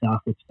mentally tough,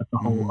 which that's a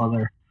whole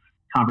other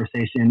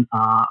conversation.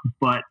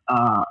 But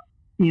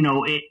we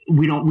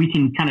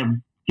can kind of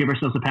give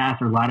ourselves a pass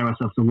or lie to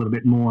ourselves a little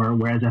bit more.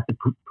 Whereas at the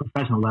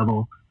professional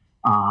level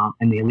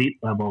and the elite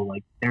level,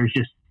 like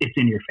it's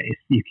in your face.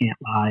 You can't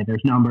lie.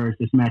 There's numbers,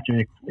 there's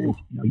metrics. There's,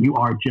 you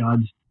are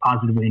judged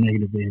positively and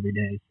negatively every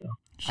day. So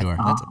sure,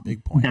 that's a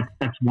big point.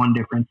 That's one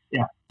difference.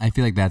 Yeah, I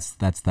feel like that's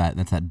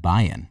that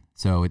buy-in.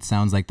 So it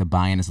sounds like the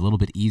buy-in is a little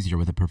bit easier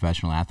with a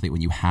professional athlete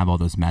when you have all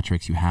those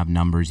metrics, you have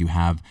numbers, you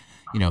have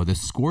the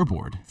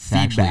scoreboard to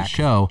actually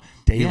show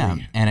daily. Yeah.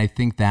 And I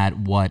think that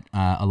what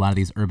a lot of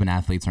these urban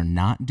athletes are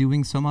not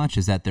doing so much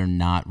is that they're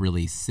not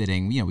really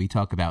sitting. We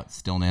talk about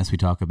stillness, we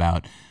talk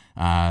about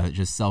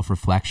just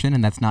self-reflection,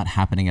 and that's not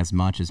happening as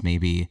much as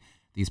maybe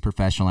these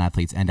professional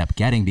athletes end up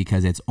getting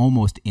because it's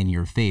almost in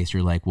your face.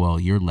 You're like, well,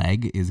 your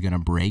leg is going to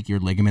break, your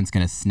ligament's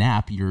going to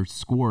snap, your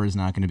score is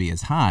not going to be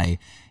as high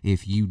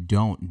if you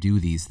don't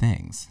do these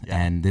things. Yeah.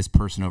 And this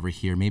person over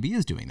here maybe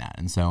is doing that.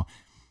 And so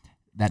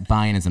that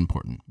buy-in is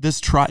important.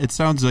 It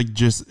sounds like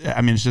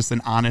it's just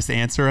an honest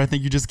answer. I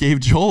think you just gave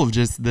Joel of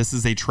just, this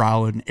is a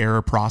trial and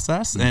error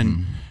process. Mm-hmm.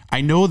 And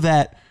I know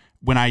that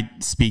when I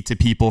speak to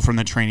people from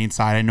the training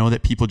side, I know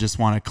that people just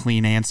want a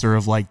clean answer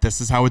of like, this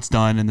is how it's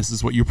done. And this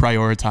is what you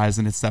prioritize.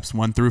 And it's steps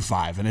 1 through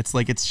 5. And it's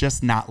like, it's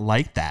just not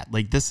like that.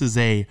 Like this is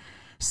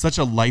such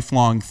a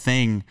lifelong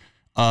thing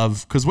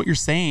because what you're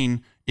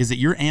saying is that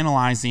you're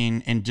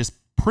analyzing and just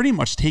pretty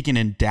much taking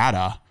in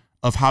data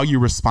of how you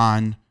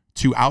respond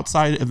to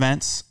outside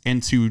events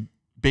and to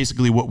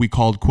basically what we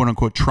called quote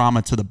unquote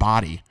trauma to the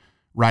body.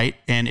 Right.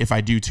 And if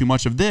I do too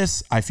much of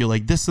this, I feel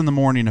like this in the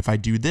morning. If I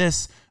do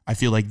this, I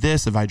feel like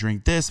this. If I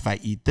drink this, if I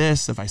eat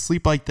this, if I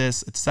sleep like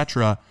this,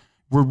 etc.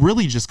 We're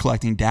really just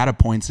collecting data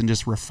points and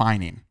just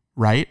refining.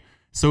 Right.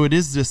 So it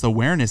is this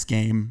awareness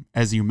game,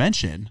 as you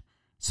mentioned,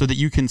 so that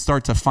you can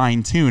start to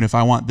fine tune. If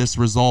I want this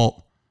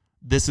result,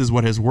 this is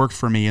what has worked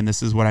for me. And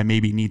this is what I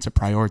maybe need to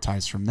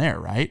prioritize from there.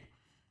 Right.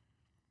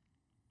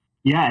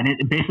 Yeah,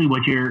 and basically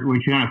what you're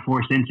kind of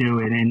forced into,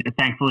 and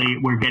thankfully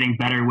we're getting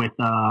better with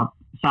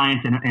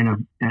science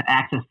and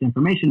access to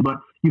information. But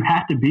you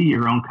have to be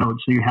your own coach,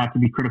 so you have to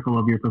be critical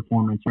of your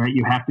performance, right?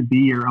 You have to be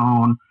your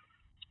own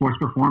sports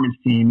performance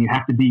team. You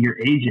have to be your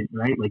agent,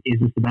 right? Like,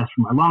 is this the best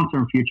for my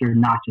long-term future,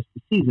 not just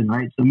the season,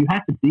 right? So you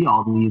have to be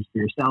all these for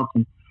yourself,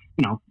 and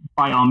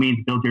by all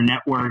means, build your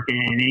network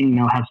and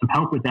have some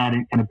help with that,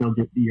 and kind of build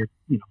your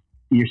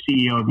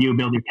CEO of you,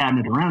 build your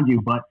cabinet around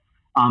you, but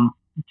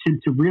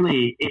to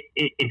really,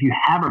 if you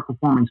have a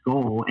performance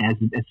goal, as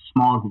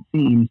small as it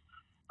seems,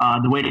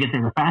 the way to get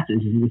there the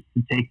fastest is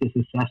to take this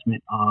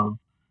assessment of,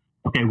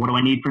 okay, what do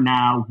I need for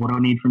now? What do I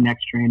need for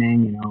next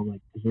training?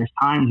 Because there's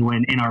times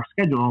when in our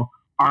schedule,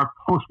 our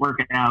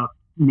post-workout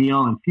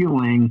meal and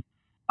fueling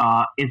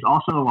is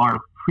also our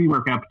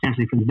pre-workout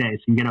potentially for the day.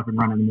 So you get up and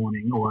run in the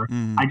morning, or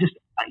I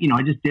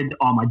just did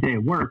all my day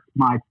of work.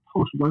 My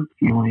post-work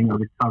fueling or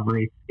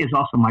recovery is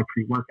also my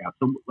pre-workout.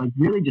 So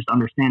really just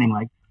understanding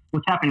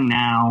what's happening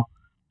now,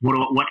 what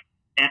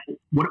did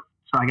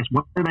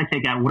I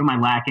take out? What am I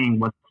lacking?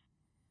 What's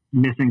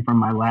missing from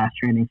my last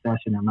training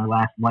session or my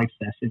last life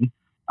session?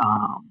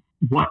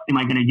 What am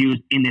I going to use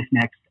in this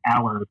next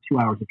hour or 2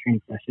 hours of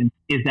training session?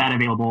 Is that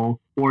available,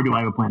 or do I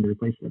have a plan to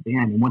replace it at the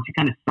end? And once you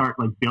kind of start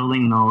like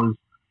building those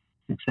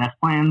success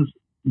plans,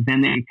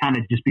 then it kind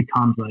of just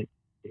becomes like,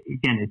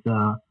 again,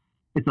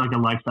 it's like a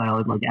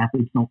lifestyle. Like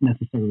athletes don't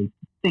necessarily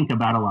think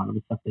about a lot of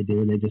the stuff they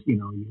do. They just,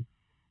 you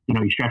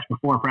stretch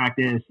before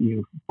practice,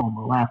 you foam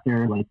roll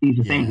after. Like these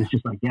are things. It's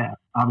just like,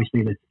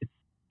 obviously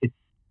it's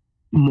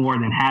more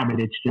than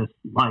habit. It's just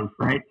life,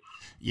 right?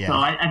 Yeah. So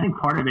I think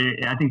part of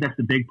it, I think that's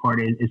the big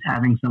part is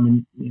having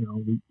some, we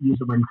use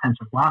the word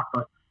intention a lot,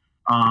 but,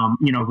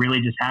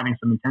 really just having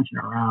some intention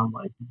around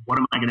like, what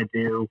am I going to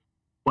do?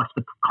 What's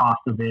the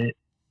cost of it?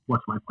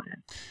 What's my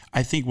plan?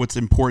 I think what's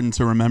important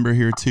to remember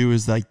here too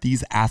is like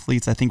these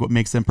athletes, I think what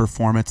makes them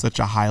perform at such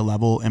a high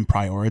level and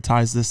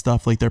prioritize this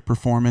stuff, like their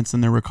performance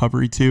and their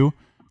recovery too.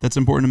 That's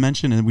important to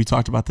mention. And we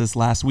talked about this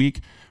last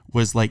week,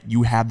 was like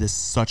you have this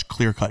such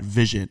clear-cut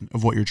vision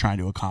of what you're trying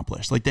to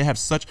accomplish. Like they have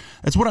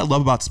that's what I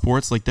love about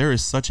sports. Like there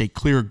is such a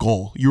clear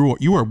goal.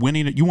 You are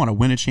winning it. You want to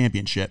win a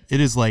championship. It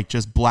is like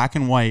just black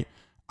and white.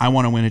 I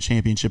want to win a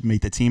championship and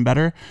make the team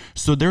better.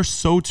 So they're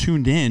so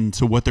tuned in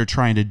to what they're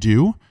trying to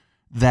do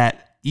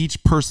that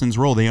each person's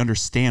role, they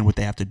understand what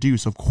they have to do.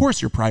 So of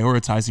course you're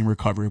prioritizing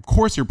recovery. Of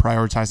course you're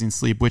prioritizing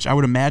sleep, which I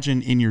would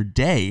imagine in your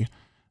day,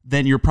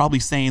 then you're probably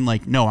saying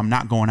like, no, I'm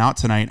not going out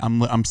tonight.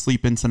 I'm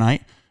sleeping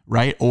tonight,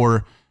 right?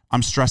 Or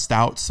I'm stressed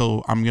out,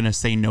 so I'm going to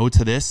say no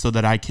to this so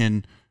that I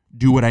can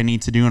do what I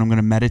need to do, and I'm going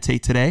to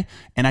meditate today.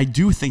 And I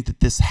do think that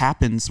this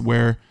happens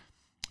where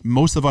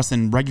most of us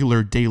in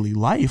regular daily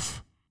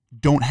life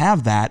don't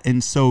have that.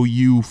 And so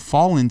you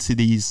fall into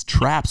these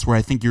traps where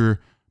I think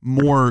you're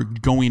more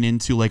going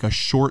into like a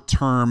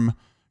short-term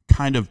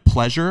kind of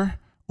pleasure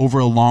over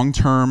a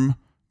long-term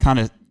kind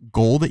of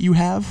goal that you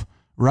have,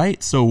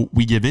 right? So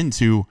we give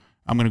into,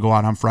 I'm going to go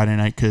out on Friday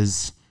night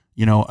because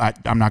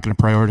I'm not going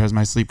to prioritize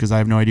my sleep because I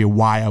have no idea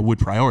why I would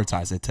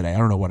prioritize it today. I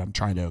don't know what I'm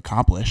trying to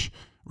accomplish,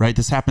 right?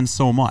 This happens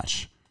so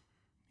much.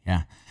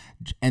 Yeah.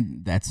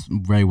 And that's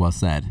very well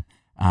said.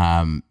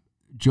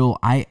 Joel,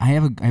 I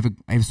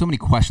have so many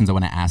questions I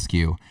want to ask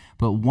you,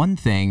 but one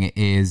thing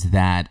is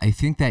that I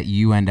think that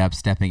you end up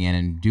stepping in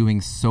and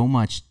doing so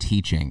much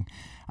teaching.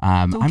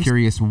 I'm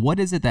curious, what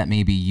is it that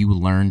maybe you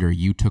learned or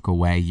you took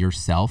away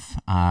yourself,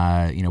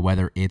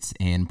 whether it's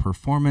in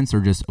performance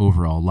or just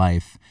overall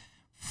life,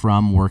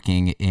 from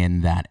working in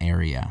that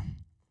area?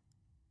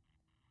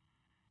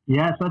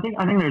 Yeah, so I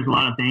think there's a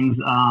lot of things.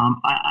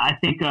 I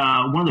think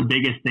one of the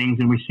biggest things,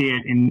 and we see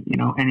it in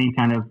any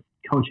kind of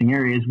coaching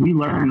areas, we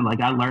learn.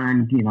 Like I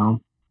learned,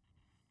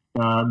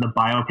 the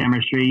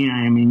biochemistry.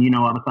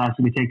 All the classes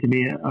we take to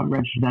be a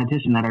registered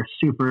dietitian that are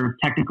super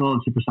technical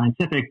and super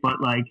scientific.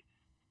 But like,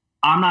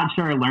 I'm not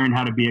sure I learned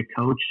how to be a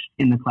coach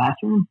in the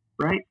classroom,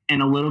 right?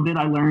 And a little bit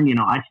I learned,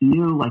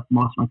 ICU. Like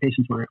most of my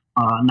patients were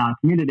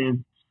non-communicative.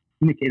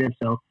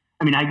 So,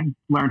 I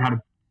learned how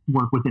to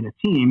work within a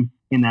team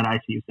in that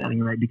ICU setting,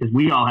 right? Because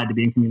we all had to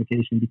be in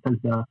communication because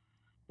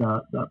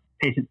the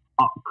patient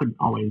couldn't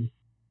always,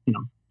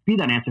 be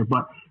that answer.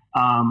 But,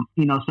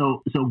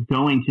 so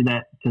going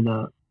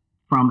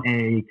from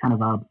a kind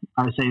of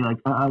I would say like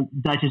a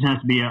dietitian has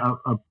to be a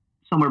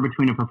somewhere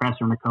between a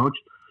professor and a coach,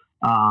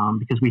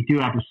 because we do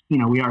have to,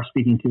 we are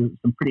speaking to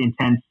some pretty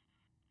intense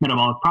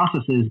metabolic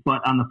processes.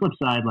 But on the flip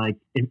side, like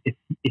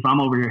if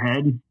I'm over your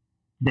head,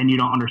 then you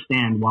don't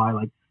understand why,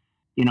 like,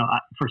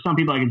 for some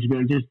people I can just be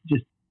like,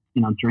 just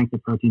drink the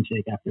protein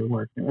shake after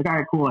work. They're like, all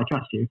right, cool, I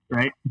trust you,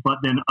 right? But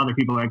then other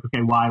people are like,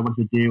 okay, why? What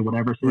does it do?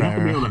 Whatever. So you have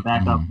to be able to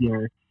back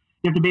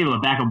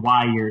up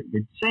why you're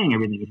saying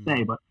everything you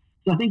say. But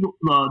so I think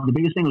the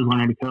biggest thing was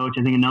learning to coach.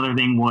 I think another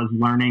thing was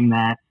learning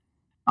that,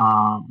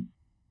 while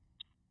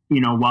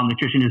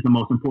nutrition is the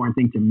most important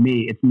thing to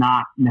me, it's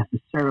not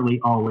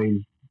necessarily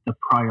always the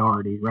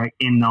priority, right?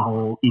 In the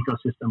whole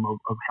ecosystem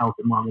of health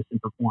and wellness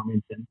and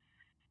performance. And,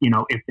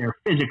 if they're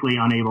physically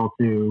unable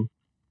to,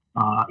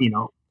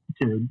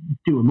 to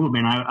do a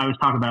movement, I always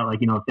talk about like,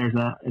 if there's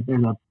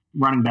a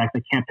running back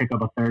that can't pick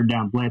up a third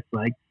down blitz,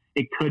 like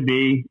it could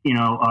be,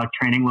 a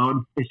training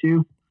load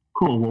issue.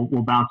 Cool.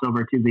 We'll bounce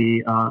over to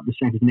the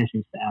strength and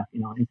conditioning staff,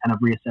 and kind of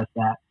reassess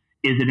that.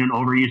 Is it an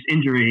overuse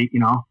injury?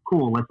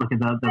 Cool. Let's look at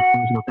the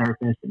physical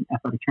therapist and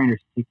athletic trainers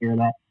to take care of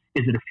that.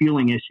 Is it a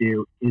fueling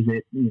issue? Is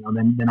it,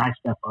 then I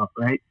step up,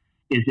 right?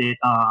 Is it,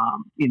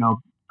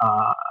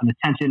 an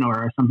attention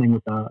or something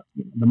with the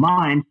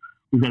mind?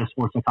 We've got a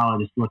sports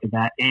psychologist to look at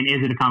that. And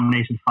is it a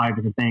combination of 5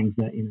 different things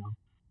that,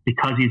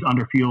 because he's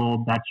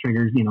underfueled, that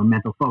triggers,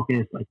 mental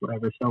focus, like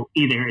whatever. So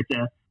either it's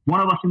one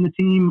of us in the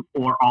team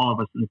or all of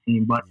us in the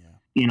team. But,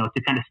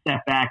 to kind of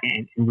step back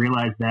and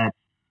realize that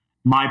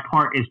my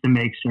part is to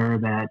make sure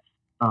that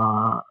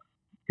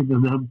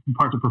the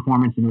parts of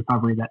performance and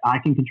recovery that I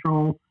can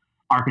control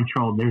are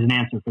controlled. There's an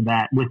answer for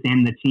that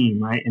within the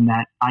team, right? And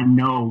that I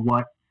know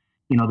what,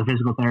 the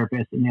physical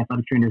therapist and the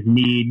athletic trainers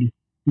need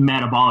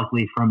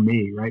metabolically from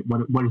me, right?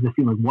 What is the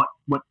feeling?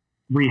 What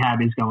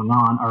rehab is going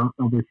on? Are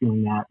they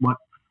feeling that? What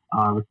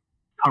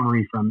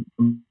recovery from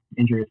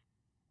injury?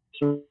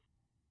 So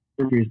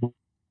surgery is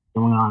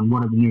going on?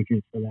 What are the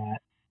nutrients for that?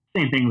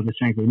 Same thing with the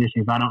strength and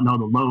conditioning. If I don't know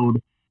the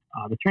load,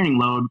 the training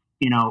load,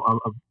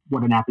 of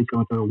what an athlete's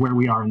going through, or where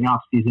we are in the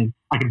off season,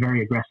 I could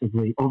very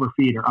aggressively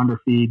overfeed or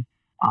underfeed.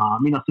 So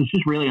it's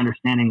just really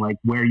understanding like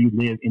where you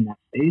live in that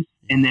space,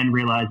 and then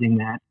realizing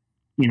that,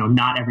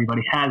 not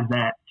everybody has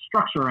that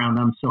structure around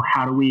them. So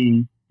how do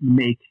we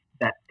make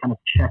that kind of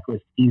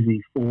checklist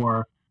easy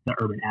for the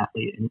urban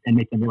athlete and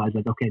make them realize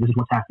like, okay, this is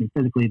what's happening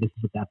physically. This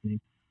is what's happening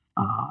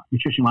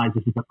nutrition wise.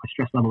 This is what my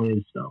stress level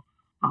is. So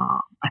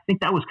I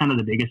think that was kind of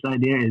the biggest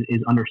idea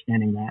is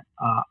understanding that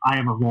I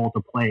have a role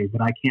to play,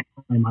 but I can't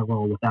play my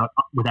role without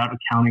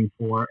accounting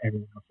for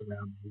everyone else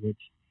around me, which,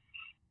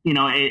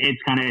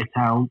 it's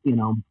how,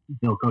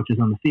 Bill coaches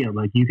on the field.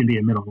 Like you can be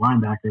a middle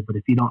linebacker, but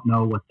if you don't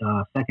know what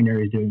the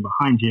secondary is doing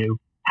behind you,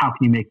 how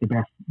can you make the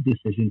best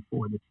decision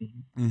for the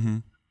team? Mm-hmm.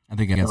 I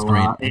think that's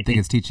great. I think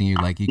it's teaching you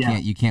like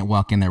you can't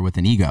walk in there with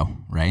an ego,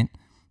 right?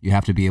 You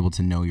have to be able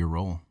to know your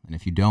role. And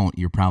if you don't,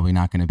 you're probably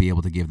not going to be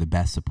able to give the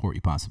best support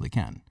you possibly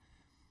can.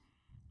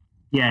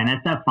 Yeah, and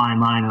it's that fine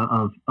line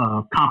of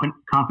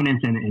confidence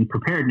and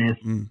preparedness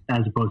as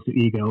opposed to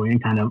ego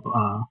and kind of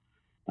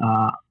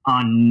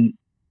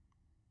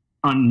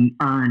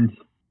unearned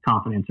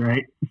confidence,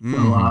 right?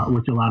 So,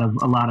 which a lot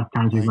of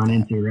times we run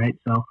into, right?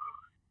 So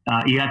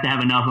you have to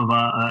have enough of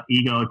a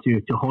ego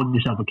to hold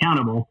yourself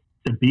accountable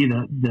to be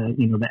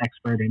the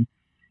expert. And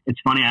it's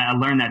funny, I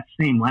learned that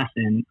same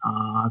lesson.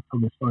 I've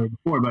told this story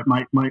before, but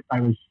I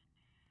was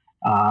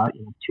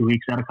 2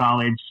 weeks out of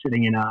college,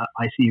 sitting in a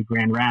ICU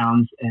grand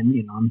rounds,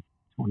 and I'm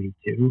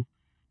 22,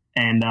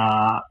 and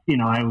I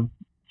was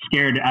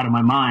scared out of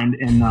my mind.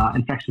 And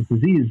infectious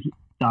disease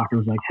doctor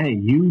was like, "Hey,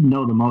 you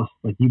know the most.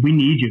 Like, we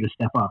need you to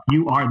step up.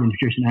 You are the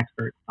nutrition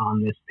expert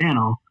on this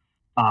panel.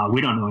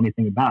 We don't know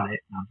anything about it."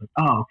 And I was like,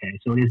 "Oh, okay.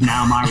 So it is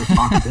now my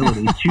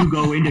responsibility to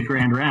go into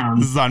grand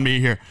rounds. This is on me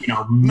here.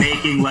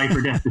 Making life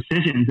or death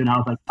decisions." And I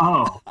was like,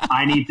 "Oh,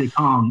 I need to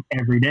come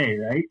every day,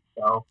 right?"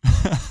 So,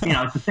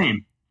 it's the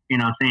same.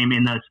 Same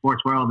in the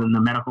sports world and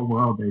the medical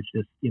world. There's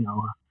just, the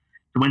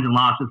wins and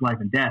losses, life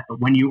and death.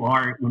 But when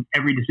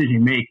every decision you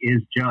make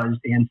is judged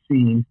and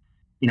seen,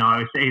 I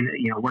would say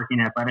that, working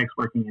in athletics,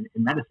 working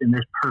in medicine,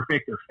 there's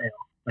perfect or fail.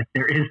 Like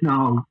there's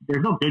no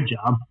good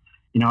job.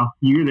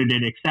 You either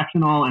did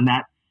exceptional and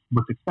that's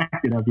what's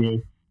expected of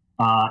you,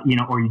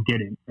 or you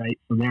didn't, right?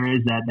 So there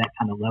is that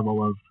kind of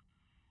level of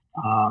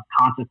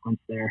consequence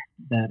there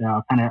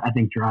that kind of, I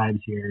think, drives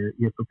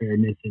your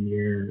preparedness and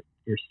your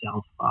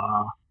self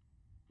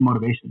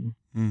motivation.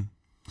 You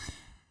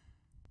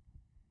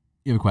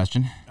have a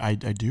question? I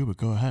do, but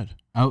go ahead.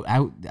 Oh, I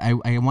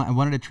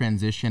wanted to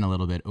transition a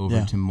little bit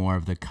over to more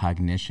of the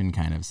cognition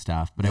kind of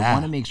stuff, but I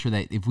want to make sure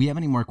that if we have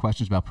any more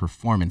questions about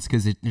performance,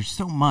 because there's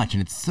so much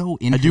and it's so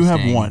interesting. I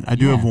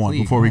do have one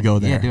please, before we go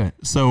there. Yeah, do it.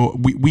 So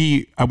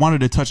I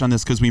wanted to touch on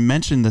this because we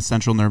mentioned the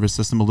central nervous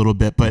system a little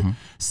bit, but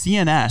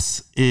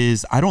CNS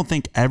is, I don't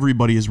think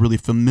everybody is really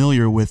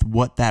familiar with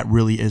what that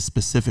really is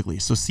specifically.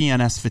 So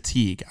CNS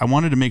fatigue. I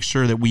wanted to make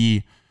sure that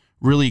we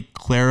really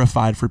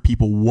clarified for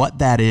people what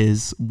that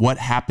is, what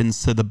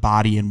happens to the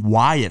body and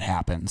why it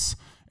happens,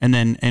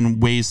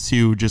 and ways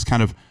to just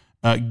kind of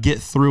get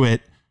through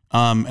it.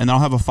 And I'll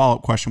have a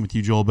follow-up question with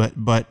you, Joel,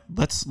 but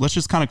let's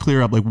just kind of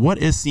clear up, like, what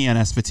is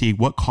CNS fatigue?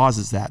 What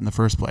causes that in the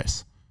first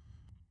place?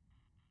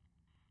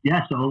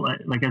 Yeah. So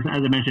like, as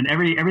I mentioned,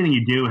 everything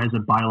you do has a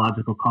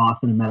biological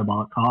cost and a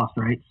metabolic cost,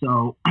 right?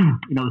 So,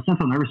 the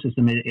central nervous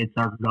system, it's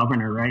our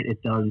governor, right? It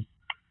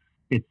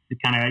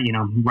kind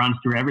of, runs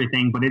through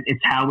everything, but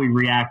it's how we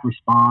react,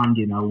 respond,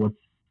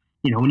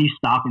 when you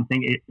stop and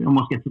think, it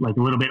almost gets like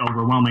a little bit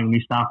overwhelming when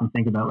you stop and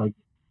think about, like,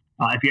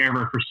 if you're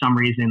ever for some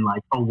reason,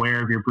 like,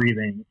 aware of your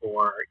breathing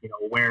or,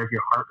 aware of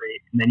your heart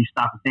rate, and then you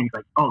stop and think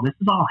like, oh, this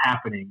is all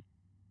happening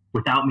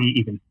without me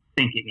even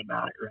thinking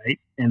about it. Right.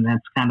 And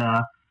that's kind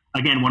of,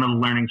 again, one of the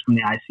learnings from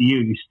the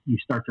ICU, you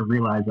start to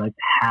realize like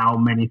how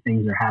many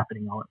things are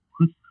happening all at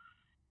once.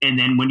 And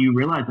then when you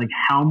realize like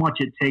how much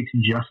it takes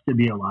just to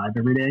be alive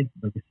every day,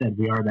 like I said,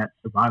 we are that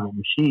survival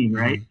machine,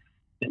 right?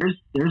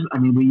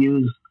 Mm-hmm. We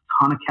use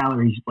a ton of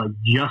calories, like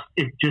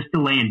just to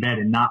lay in bed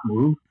and not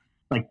move.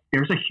 Like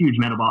there's a huge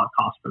metabolic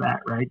cost for that,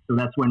 right? So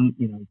that's when,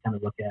 you kind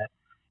of look at,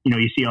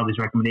 you see all these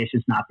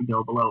recommendations not to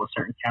go below a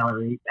certain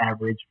calorie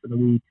average for the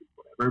week,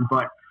 whatever.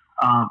 But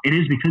it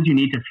is because you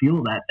need to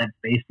fuel that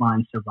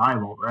baseline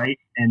survival, right?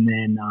 And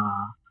then,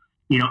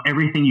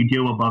 everything you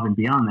do above and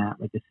beyond that,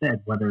 like I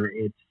said, whether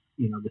it's,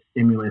 the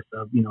stimulus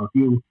of, if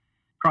you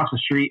cross the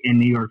street in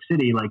New York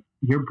City, like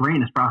your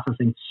brain is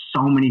processing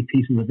so many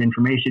pieces of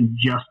information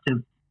just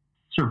to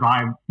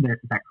survive that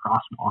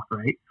crosswalk,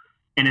 right?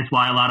 And it's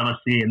why a lot of us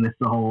see, and this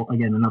is a whole,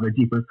 again, another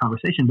deeper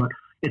conversation, but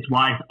it's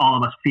why all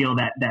of us feel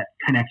that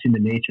connection to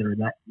nature,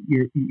 that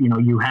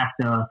you have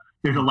to,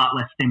 there's a lot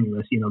less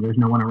stimulus, there's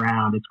no one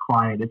around, it's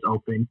quiet, it's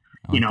open,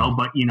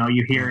 but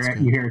you hear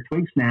a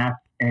twig snap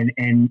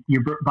and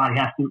your body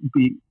has to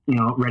be,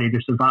 ready to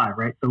survive.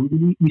 Right. So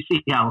we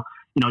see how,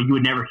 you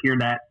would never hear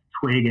that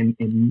twig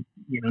in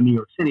New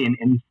York City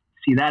and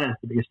see that as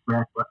the biggest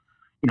threat, but,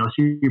 so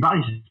your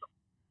body's just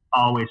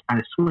always kind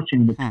of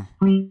switching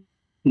between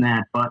than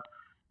that. But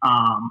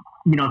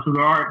so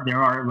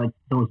there are like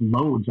those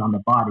loads on the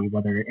body,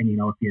 whether, and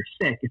if you're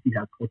sick, if you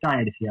have poor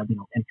diet, if you have any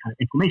kind of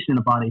inflammation in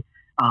the body,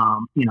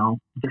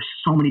 there's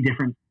so many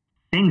different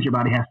things your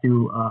body has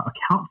to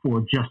account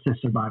for just to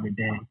survive a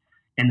day,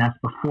 and that's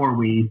before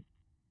we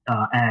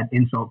add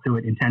insult to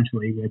it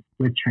intentionally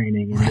with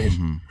training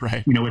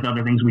and with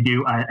other things we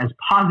do as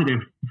positive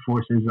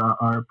forces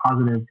are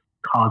positive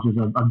causes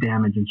of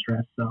damage and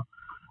stress. So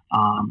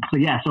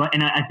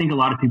and I think a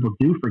lot of people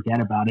do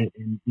forget about it,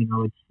 and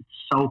it's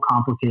so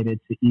complicated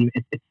to even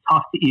it's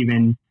tough to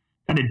even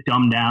kind of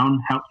dumb down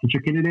how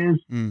intricate it is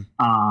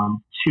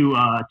to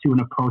an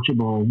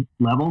approachable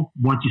level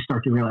once you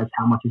start to realize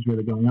how much is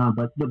really going on.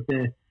 But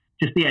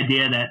the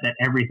idea that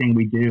everything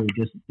we do,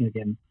 just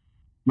again,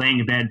 laying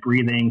in bed,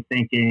 breathing,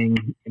 thinking,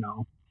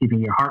 keeping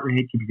your heart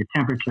rate, keeping your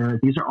temperature,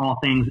 these are all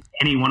things.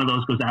 Any one of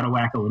those goes out of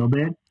whack a little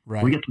bit,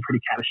 we get some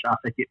pretty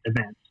catastrophic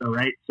events.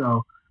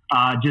 So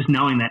just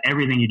knowing that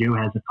everything you do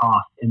has a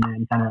cost, and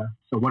then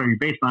so what are your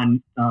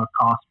baseline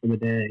costs for the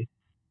day?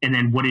 And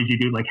then what did you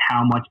do? Like,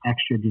 how much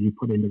extra did you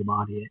put into the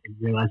body? And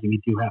realizing you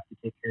do have to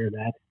take care of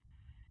that.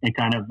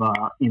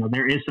 And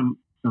there is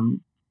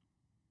some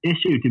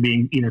issue to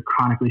being either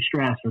chronically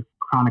stressed or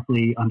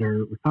chronically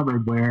under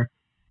recovered, where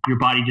your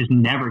body just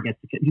never gets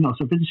to,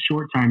 so if it's a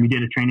short term, you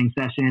did a training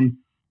session,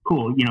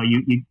 cool.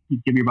 You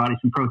give your body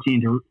some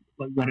protein to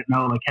let it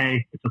know, like,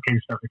 hey, it's okay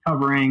to start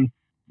recovering.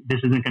 This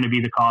isn't going to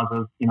be the cause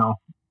of,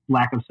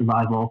 lack of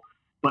survival.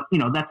 But,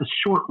 that's a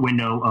short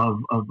window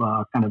of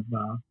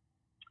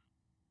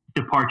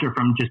departure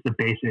from just the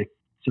basic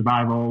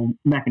survival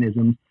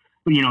mechanisms.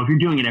 But, if you're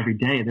doing it every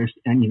day, if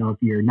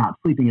you're not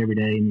sleeping every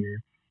day and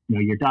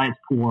your diet's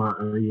poor,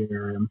 or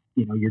you're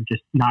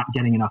just not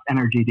getting enough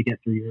energy to get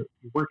through your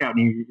workout,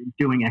 and you're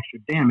doing extra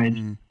damage,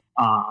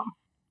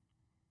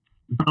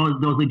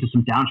 those lead to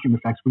some downstream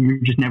effects where you're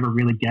just never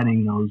really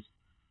getting those,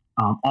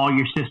 all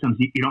your systems,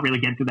 you don't really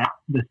get to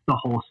the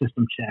whole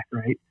system check,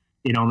 right?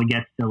 It only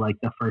gets to like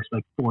the first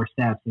 4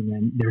 steps, and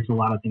then there's a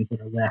lot of things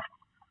that are left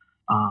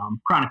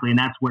chronically, and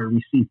that's where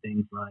we see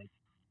things like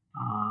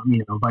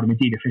vitamin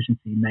D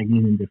deficiency,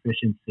 magnesium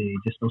deficiency,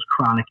 just those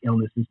chronic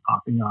illnesses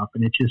popping up.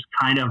 And it's just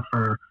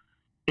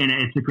and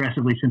it's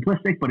aggressively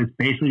simplistic, but it's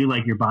basically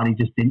like your body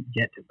just didn't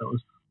get to those.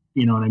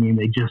 You know what I mean?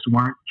 They just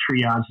weren't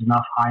triaged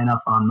high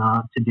enough on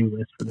the to-do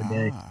list for the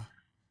day.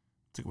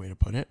 That's a good way to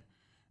put it.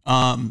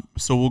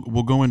 So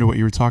we'll go into what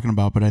you were talking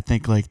about, but I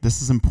think like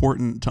this is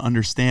important to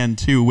understand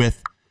too,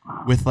 with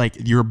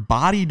like your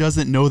body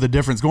doesn't know the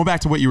difference. Going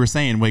back to what you were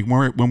saying, like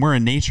when we're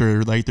in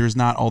nature, like there's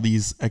not all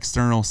these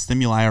external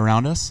stimuli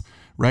around us,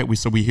 right? We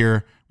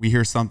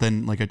hear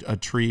something like a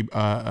tree,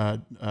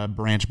 a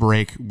branch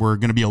break. We're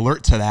going to be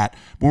alert to that.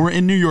 When we're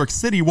in New York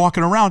City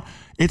walking around,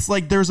 it's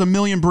like there's a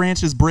million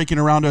branches breaking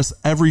around us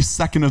every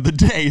second of the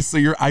day. So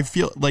I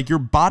feel like your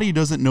body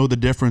doesn't know the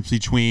difference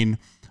between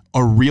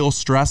a real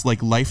stress,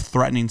 like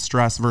life-threatening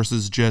stress,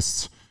 versus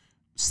just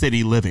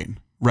city living,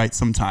 right?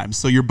 Sometimes.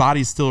 So your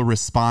body's still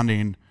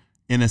responding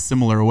in a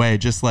similar way,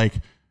 just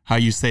like how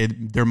you say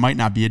there might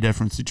not be a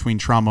difference between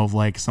trauma of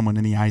like someone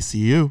in the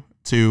ICU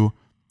to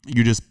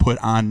you just put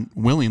on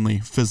willingly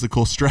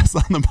physical stress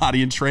on the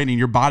body and training.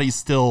 Your body's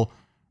still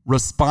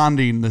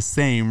responding the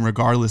same,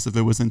 regardless if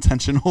it was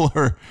intentional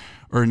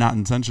or not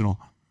intentional.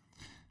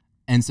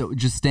 And so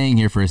just staying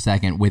here for a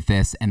second with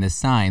this and the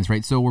signs,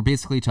 right? So we're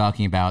basically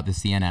talking about the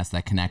CNS,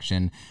 that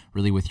connection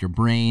really with your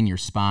brain, your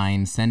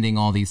spine, sending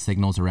all these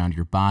signals around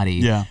your body.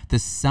 Yeah. The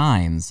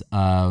signs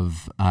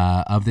of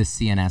the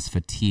CNS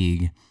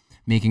fatigue,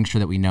 making sure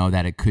that we know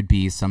that it could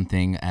be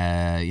something,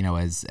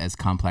 as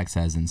complex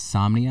as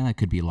insomnia. It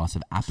could be loss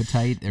of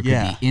appetite. There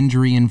could be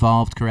injury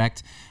involved,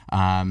 correct?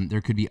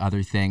 There could be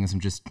other things.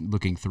 I'm just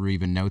looking through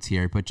even notes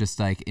here, but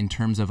just like in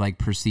terms of like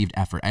perceived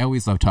effort. I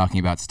always love talking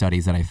about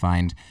studies that I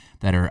find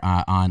that are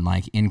on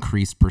like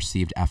increased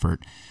perceived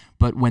effort.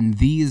 But when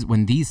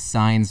these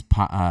signs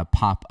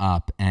pop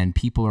up and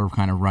people are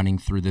kind of running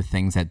through the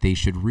things that they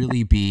should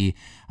really be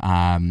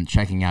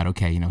checking out,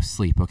 okay,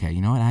 sleep, okay,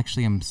 you know what,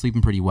 actually I'm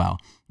sleeping pretty well.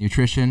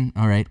 Nutrition,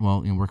 all right,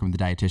 well, working with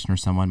a dietitian or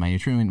someone,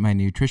 my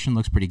nutrition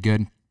looks pretty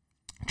good.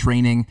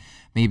 Training,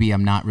 maybe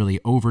I'm not really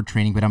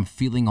overtraining, but I'm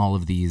feeling all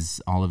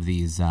these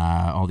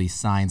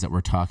signs that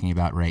we're talking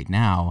about right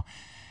now.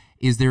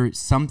 Is there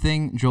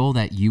something, Joel,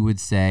 that you would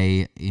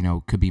say,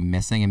 could be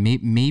missing? And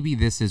maybe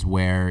this is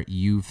where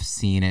you've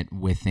seen it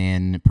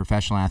within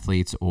professional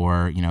athletes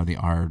or,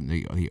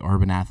 the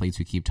urban athletes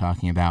we keep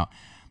talking about.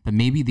 But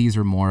maybe these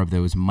are more of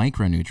those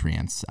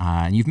micronutrients.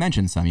 And you've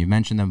mentioned some. You've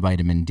mentioned the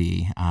vitamin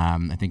D.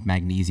 I think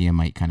magnesium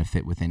might kind of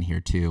fit within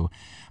here too.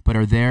 But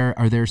are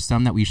there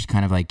some that we should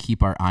kind of like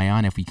keep our eye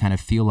on if we kind of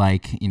feel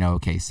like,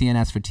 okay,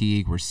 CNS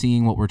fatigue, we're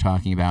seeing what we're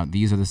talking about.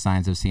 These are the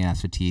signs of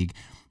CNS fatigue.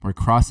 We're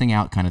crossing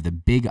out kind of the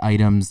big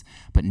items,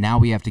 but now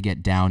we have to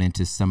get down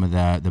into some of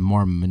the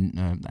more, I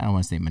don't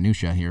want to say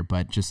minutia here,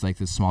 but just like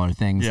the smaller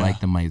things like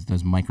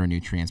those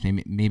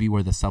micronutrients, maybe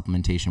where the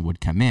supplementation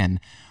would come in.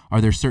 Are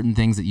there certain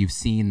things that you've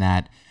seen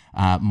that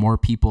more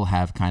people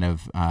have kind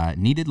of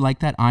needed, like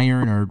that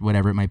iron or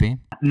whatever it might be?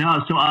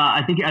 no. So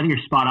I think you're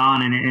spot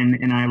on,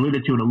 and I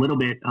alluded to it a little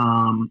bit.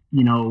 And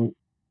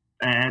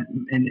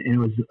it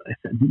was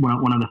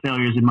one of the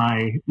failures in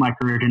my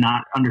career to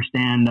not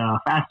understand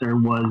faster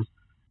was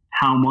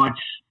how much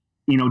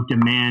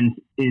demand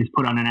is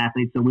put on an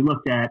athlete. So we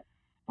looked at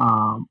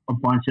a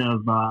bunch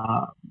of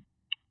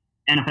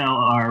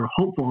NFL or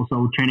hopeful,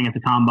 so training at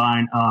the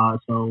combine.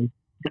 So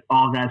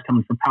all guys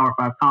coming from Power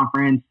 5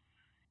 conference.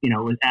 It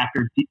was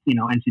after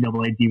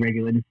NCAA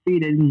deregulated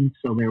feeding,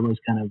 so there was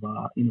kind of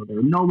there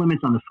were no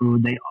limits on the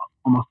food. They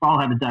almost all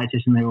had a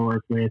dietitian they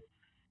worked with.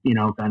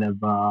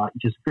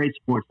 Just great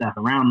support staff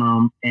around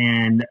them.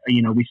 And,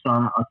 we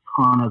saw a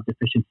ton of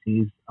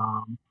deficiencies,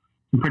 some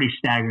pretty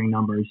staggering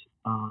numbers.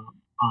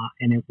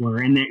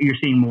 You're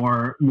seeing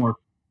more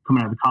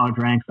coming out of the college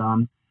ranks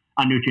on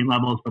nutrient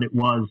levels, but it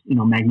was,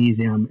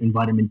 magnesium and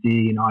vitamin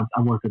D.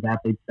 I've worked with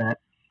athletes that,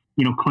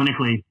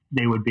 clinically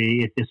they would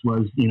be, if this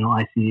was,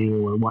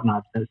 ICU or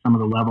whatnot, some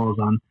of the levels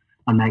on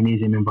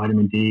magnesium and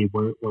vitamin D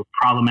were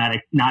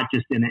problematic, not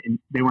just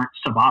they weren't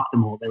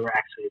suboptimal. They were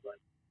actually like,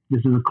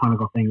 this is a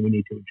clinical thing we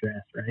need to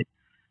address, right?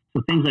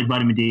 So things like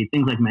vitamin D,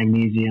 things like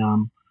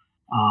magnesium,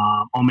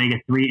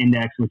 omega-3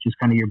 index, which is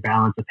kind of your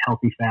balance of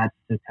healthy fats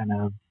to kind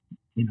of,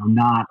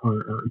 not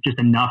or just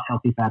enough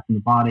healthy fats in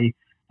the body.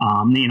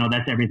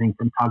 That's everything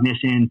from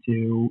cognition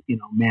to,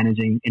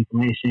 managing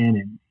inflammation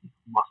and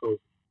muscles,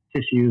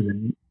 tissues,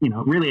 and,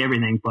 really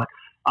everything. But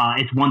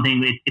it's one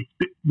thing,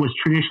 it was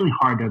traditionally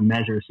hard to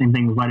measure. Same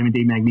thing with vitamin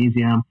D,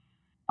 magnesium.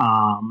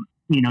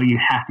 You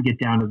have to get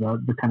down to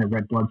the kind of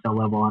red blood cell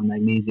level on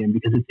magnesium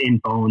because it's in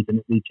bones and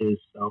it leaches.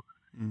 So,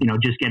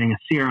 just getting a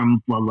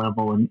serum blood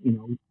level and,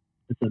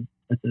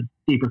 it's a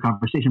deeper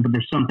conversation, but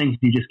there's some things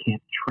you just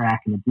can't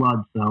track in the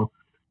blood. So,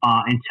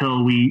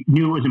 until we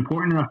knew it was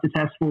important enough to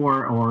test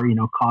for, or,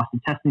 cost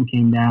of testing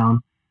came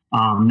down,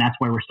 that's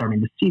why we're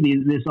starting to see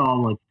this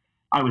all, like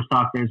I always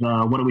talk, there's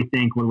what do we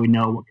think? What do we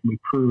know? What can we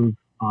prove,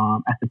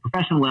 at the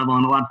professional level?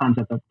 And a lot of times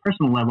at the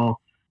personal level,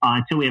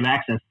 until we have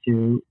access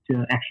to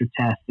extra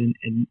tests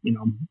and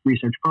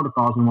research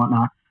protocols and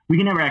whatnot, we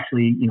can never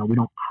actually, we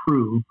don't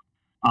prove,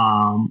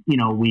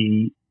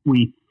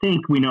 we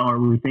think we know, or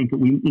we think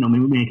we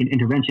make an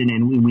intervention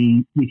and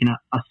we can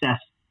assess,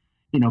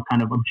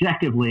 kind of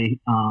objectively,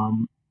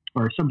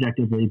 or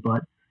subjectively,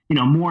 but,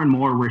 more and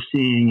more we're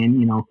seeing,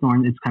 and,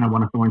 Thorne, it's kind of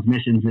one of Thorne's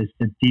missions is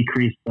to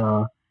decrease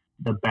the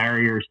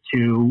barriers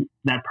to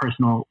that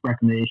personal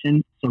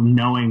recommendation. So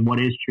knowing what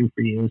is true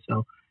for you.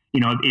 So,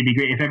 it'd be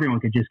great if everyone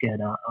could just get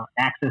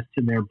access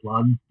to their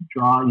blood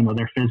draw,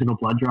 their physical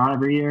blood draw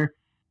every year,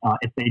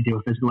 if they do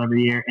a physical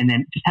every year, and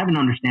then just have an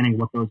understanding of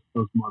what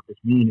those markers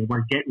mean. And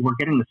we're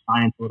getting the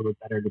science a little bit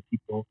better to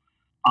people.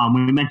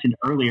 When we mentioned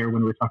earlier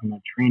when we were talking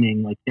about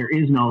training, like there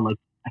is no, like,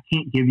 I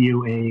can't give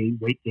you a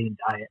weight gain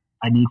diet.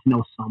 I need to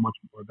know so much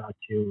more about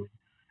you.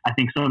 I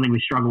think something we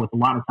struggle with a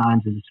lot of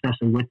times is,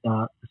 especially with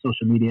the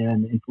social media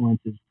and the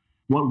influences,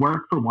 what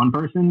worked for one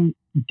person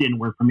didn't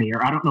work for me,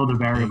 or I don't know the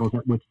variables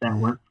at which that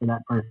worked for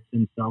that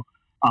person. So,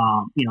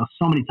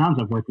 so many times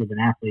I've worked with an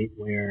athlete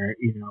where,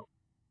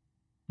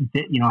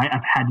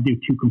 I've had to do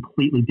two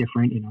completely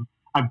different,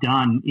 I've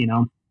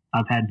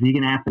had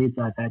vegan athletes,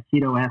 I've had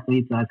keto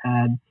athletes, I've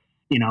had,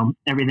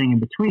 everything in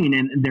between.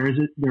 And there's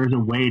a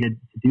way to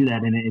do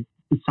that. And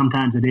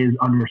sometimes it is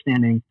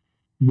understanding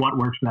what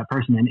works for that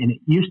person. And it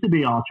used to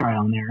be all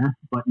trial and error,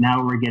 but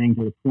now we're getting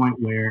to the point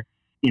where,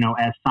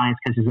 as science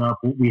catches up,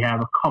 we have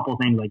a couple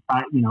things like,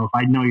 if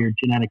I know your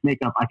genetic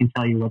makeup, I can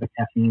tell you whether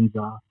caffeine's,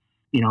 a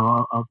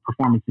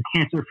performance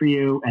enhancer for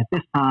you at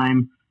this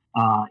time,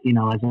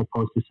 as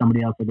opposed to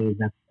somebody else that is,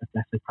 that's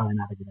actually probably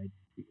not a good idea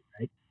for you,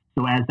 right?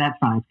 So as that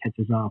science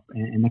catches up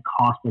and the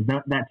cost of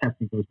that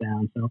testing goes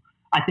down. So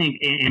I think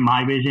in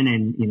my vision,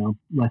 in,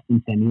 less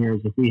than 10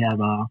 years, if we have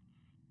a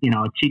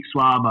cheek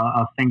swab,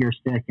 a finger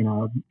stick, and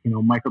a,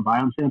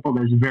 microbiome sample,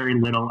 there's very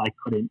little I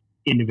couldn't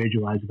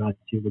individualize about it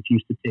too, which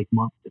used to take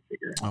months to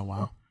figure out. Oh,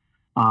 wow.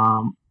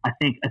 So, I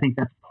think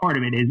that's part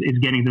of it is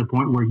getting to the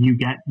point where you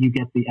get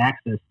the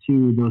access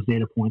to those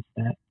data points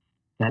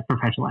that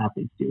professional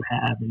athletes do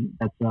have. And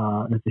that's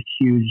a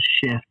huge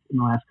shift in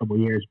the last couple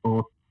of years,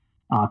 both,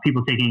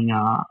 people taking,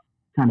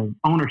 kind of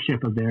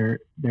ownership of their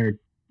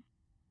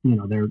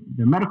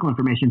medical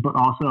information, but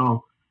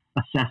also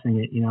assessing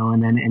it,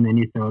 and then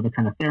you throw the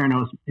kind of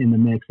Theranos in the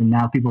mix, and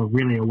now people are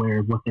really aware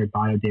of what their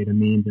bio data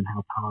means and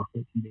how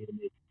powerful it can be to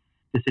make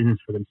decisions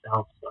for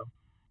themselves. So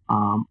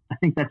I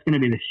think that's going to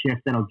be the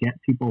shift that'll get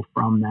people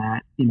from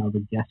that,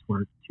 the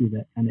guesswork to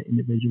that kind of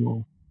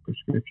individual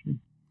prescription.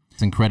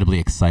 It's incredibly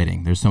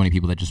exciting. There's so many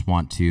people that just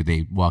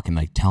they walk in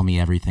like, tell me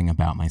everything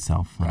about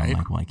myself. And I'm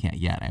like, well, I can't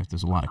yet.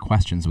 There's a lot of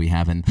questions we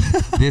have, and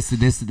this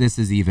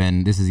is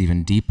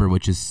even deeper,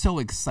 which is so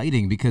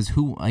exciting because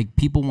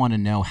people want to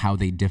know how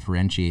they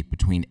differentiate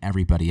between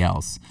everybody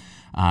else,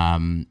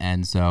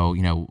 and so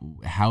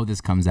how this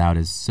comes out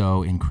is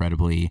so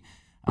incredibly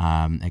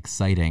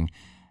exciting.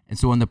 And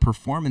so on the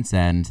performance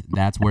end,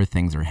 that's where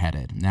things are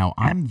headed. Now,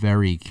 I'm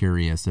very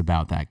curious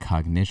about that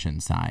cognition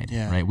side,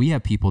 right? We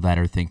have people that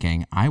are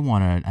thinking, I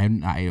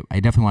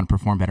definitely want to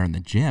perform better in the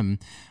gym.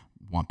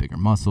 want bigger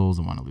muscles,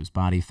 I want to lose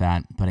body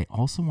fat, but I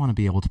also want to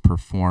be able to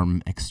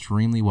perform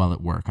extremely well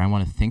at work. I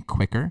want to think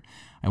quicker.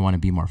 I want to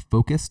be more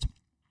focused.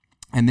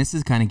 And this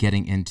is kind of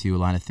getting into a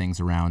lot of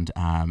things around,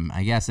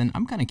 I guess, and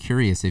I'm kind of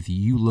curious if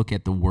you look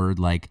at the word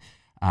like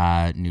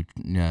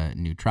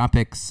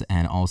nootropics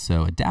and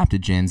also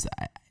adaptogens,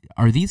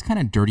 are these kind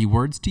of dirty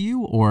words to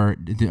you, or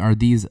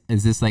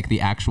is this like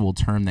the actual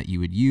term that you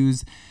would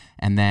use?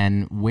 And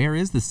then where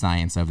is the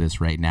science of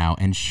this right now?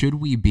 And should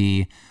we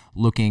be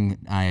looking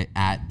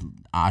at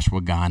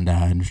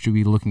ashwagandha, and should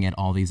we be looking at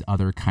all these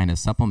other kind of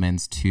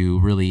supplements to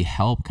really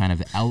help kind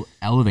of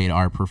elevate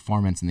our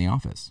performance in the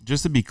office?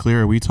 Just to be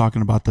clear, are we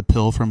talking about the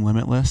pill from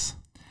Limitless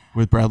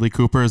with Bradley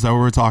Cooper? Is that what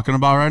we're talking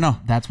about right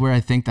now? That's where I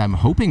think I'm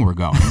hoping we're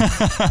going.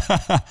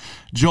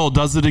 Joel,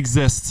 does it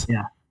exist?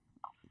 Yeah.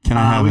 Can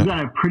I have We've it?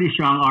 got a pretty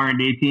strong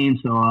R&D team,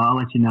 so I'll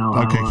let you know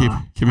Okay,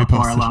 keep me how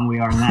far posted. along we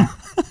are in that.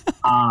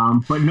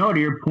 But no, to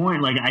your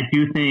point, like I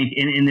do think,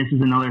 and this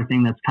is another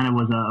thing that's kind of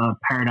was a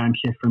paradigm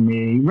shift for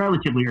me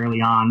relatively early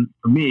on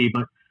for me,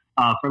 but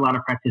for a lot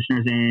of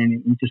practitioners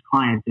and just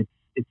clients,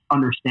 it's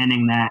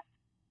understanding that,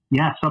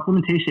 yeah,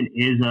 supplementation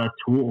is a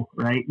tool,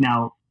 right?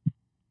 Now,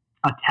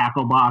 a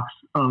tackle box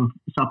of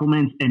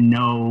supplements and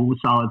no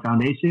solid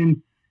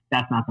foundation,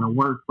 that's not going to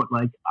work. But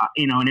like,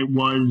 and it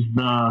was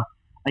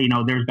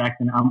there's back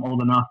then, I'm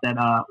old enough that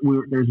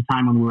there's a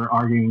time when we were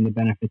arguing the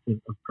benefits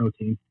of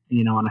protein,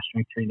 on a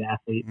strength trained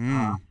athlete,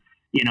 I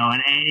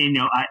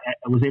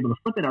was able to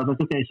flip it. I was like,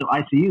 okay, so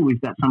ICU,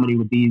 we've got somebody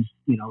with these,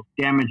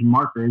 damage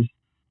markers.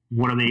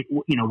 What are they,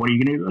 what are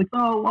you going to do? Like,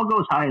 oh, I'll go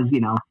as high as,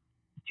 2.2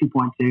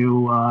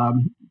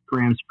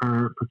 grams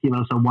per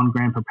kilo. So 1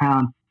 gram per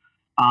pound.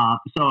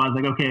 So I was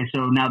like, okay,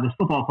 so now this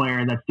football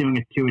player that's doing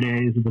it 2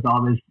 days with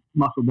all this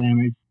muscle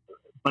damage,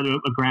 but a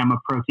gram of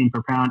protein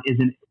per pound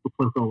isn't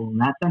applicable in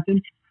that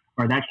sentence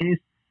or that case.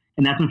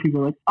 And that's when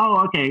people are like,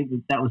 oh, okay,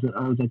 I was like,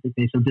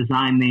 okay, so I've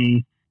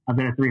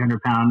got a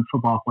 300-pound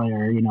football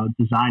player,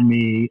 design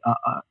me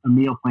a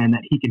meal plan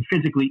that he can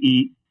physically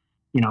eat,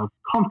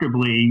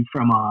 comfortably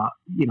from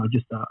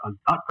just a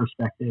gut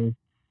perspective.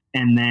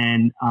 And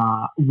then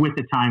with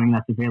the timing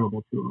that's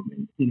available to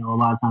him. And, a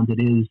lot of times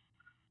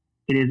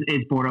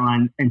it's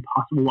borderline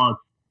impossible. While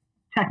it's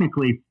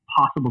technically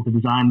possible to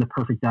design the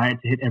perfect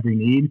diet to hit every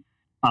need,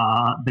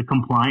 the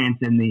compliance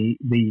and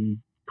the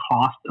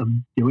cost of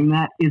doing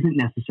that isn't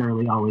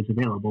necessarily always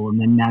available. And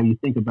then now you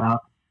think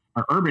about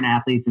our urban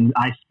athletes, and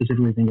I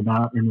specifically think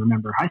about and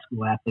remember high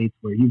school athletes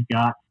where you've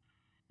got,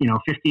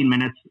 15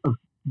 minutes of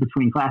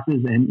between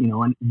classes and,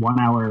 an 1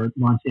 hour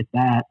lunch, if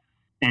that.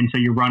 And so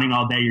you're running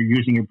all day, you're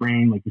using your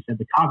brain, like you said,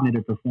 the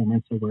cognitive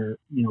performance. So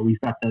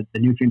we've got the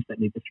nutrients that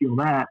need to fuel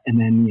that. And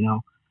then,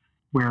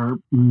 we're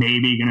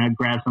maybe going to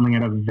grab something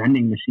out of a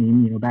vending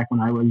machine, back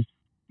when I was,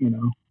 in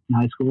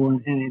high school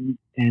and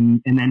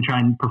then try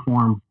and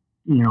perform,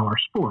 our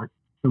sport.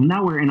 So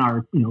now we're in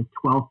our,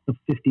 12th to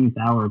 15th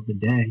hour of the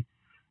day,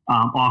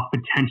 off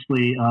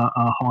potentially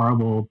a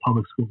horrible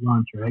public school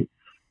lunch. Right.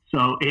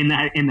 So in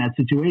that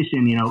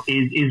situation,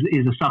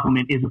 is a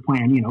supplement, is a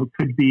plan,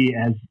 could be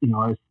as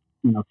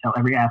tell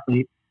every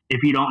athlete,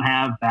 if you don't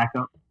have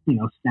backup,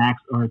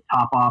 snacks or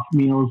top off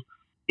meals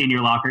in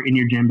your locker, in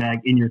your gym bag,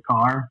 in your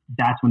car,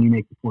 that's when you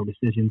make the poor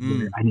decisions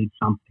where I need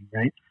something.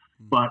 Right.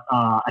 But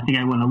I think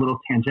I went a little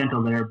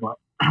tangential there, but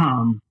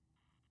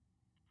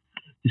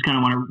just kind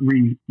of want to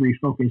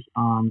refocus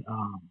on,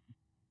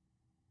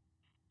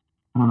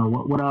 I don't know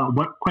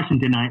what question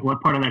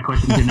what part of that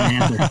question didn't I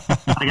answer?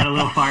 I got a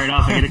little fired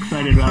up. I get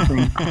excited about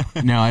things.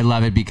 No, I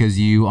love it because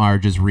you are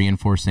just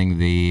reinforcing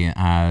the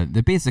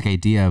basic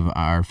idea of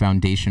our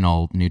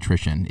foundational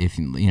nutrition.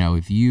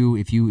 If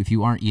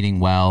you aren't eating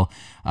well,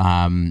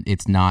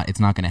 it's not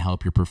going to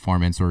help your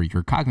performance or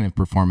your cognitive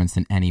performance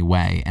in any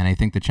way. And I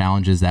think the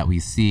challenges that we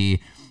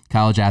see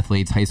college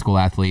athletes, high school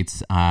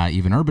athletes,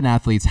 even urban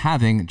athletes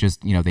having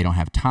just, they don't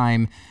have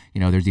time.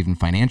 There's even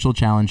financial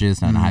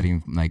challenges, not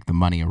having like the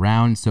money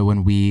around. So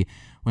when we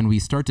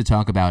start to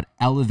talk about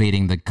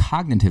elevating the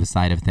cognitive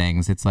side of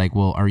things, it's like,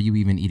 well, are you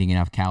even eating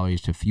enough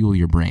calories to fuel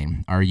your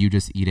brain? Are you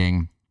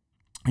eating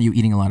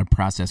a lot of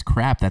processed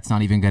crap that's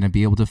not even going to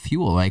be able to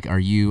fuel? Like, are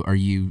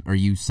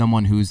you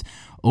someone who's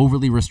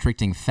overly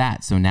restricting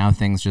fat? So now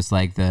things just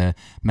like the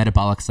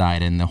metabolic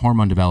side and the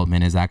hormone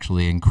development is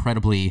actually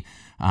incredibly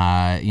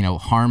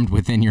harmed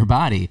within your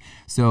body.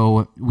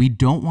 So we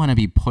don't want to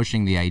be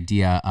pushing the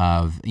idea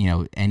of,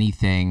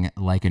 anything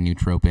like a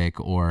nootropic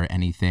or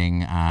anything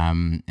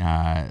like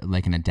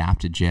an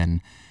adaptogen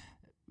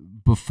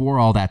before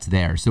all that's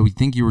there. So we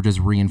think you were just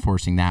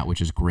reinforcing that, which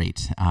is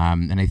great.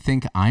 And I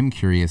think I'm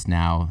curious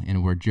now,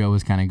 and where Joe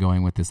is kind of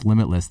going with this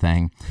Limitless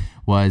thing,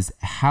 was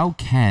how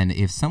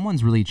if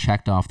someone's really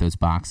checked off those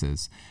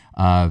boxes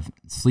of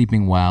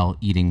sleeping well,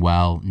 eating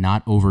well,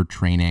 not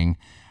overtraining,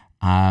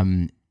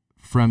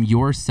 from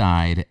your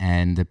side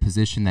and the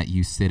position that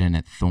you sit in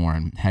at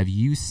Thorne, have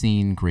you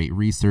seen great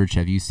research?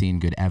 Have you seen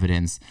good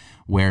evidence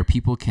where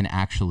people can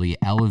actually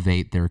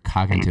elevate their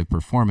cognitive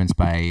performance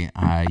by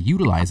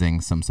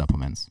utilizing some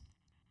supplements?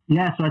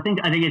 Yeah, so I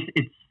think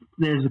it's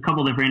there's a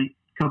couple different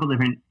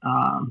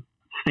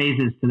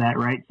phases to that,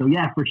 right? So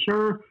yeah, for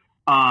sure.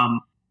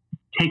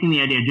 Taking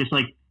the idea, just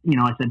like,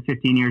 I said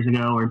 15 years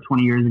ago or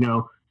 20 years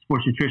ago,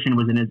 sports nutrition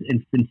was in its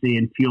infancy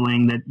and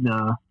fueling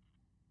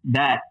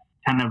that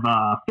kind of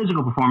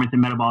physical performance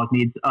and metabolic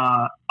needs,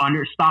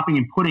 under stopping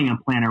and putting a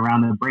plan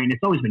around the brain.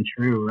 It's always been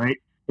true, right?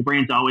 The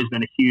brain's always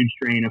been a huge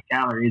drain of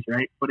calories,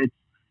 right? But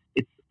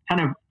it's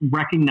kind of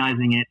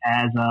recognizing it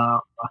as a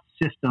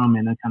system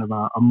and a kind of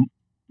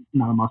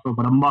not a muscle,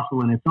 but a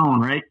muscle in its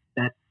own, right?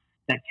 That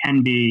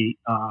can be,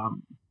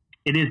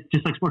 it is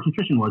just like sports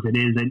nutrition was. It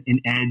is an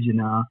edge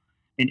and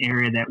an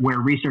area where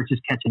research is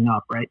catching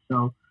up, right?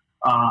 So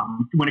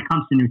when it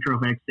comes to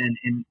nootropics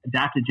and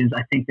adaptogens,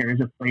 I think there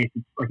is a place.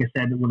 It's, like I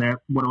said, what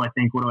do I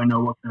think? What do I know?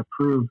 What can I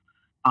prove?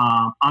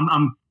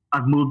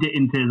 I've moved it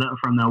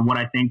from the what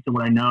I think to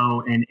what I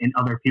know, and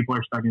other people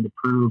are starting to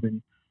prove.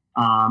 And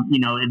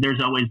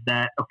there's always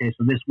that. Okay,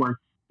 so this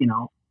works,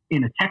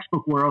 in a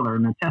textbook world or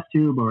in a test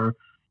tube or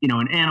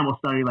an animal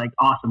study, like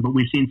awesome. But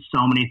we've seen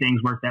so many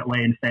things work that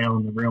way and fail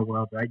in the real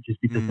world, right?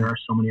 Just because there are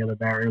so many other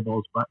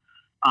variables, but.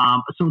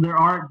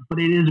 But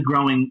it is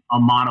growing a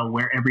model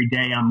where every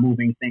day I'm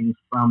moving things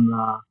from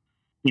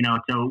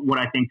to what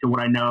I think to what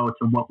I know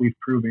to what we've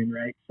proven,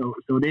 right? So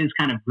it is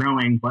kind of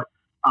growing, but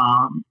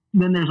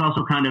then there's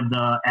also kind of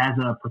as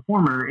a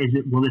performer,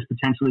 will this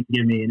potentially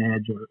give me an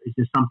edge, or is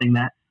this something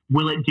that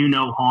will it do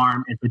no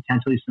harm and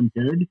potentially some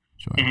good?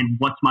 Sure. And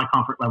what's my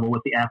comfort level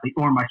with the athlete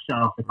or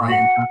myself if I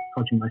am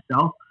coaching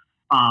myself?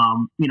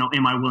 Am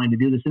I willing to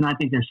do this? And I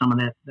think there's some of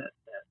that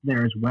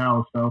there as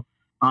well. So.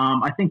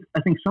 I think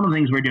some of the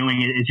things we're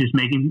doing is just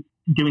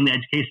doing the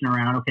education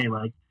around, okay,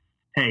 like,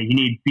 hey, you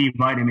need B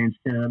vitamins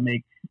to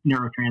make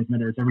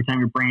neurotransmitters. Every time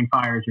your brain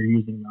fires, you're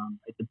using them.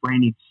 Right? The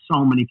brain needs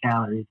so many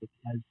calories. It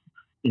has,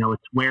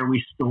 it's where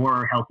we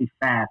store healthy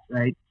fats,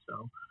 right?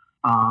 So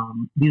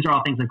these are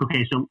all things like,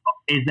 okay, so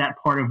is that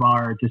part of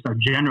our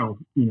general,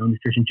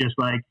 nutrition? Just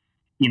like,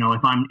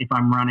 if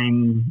I'm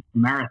running a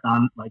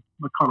marathon, like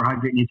my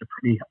carbohydrate needs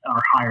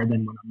are higher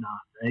than when I'm not,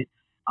 right?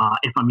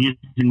 If I'm using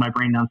my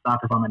brain nonstop,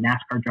 if I'm a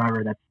NASCAR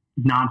driver, that's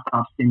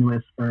nonstop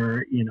stimulus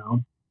for,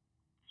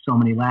 so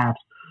many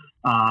laps.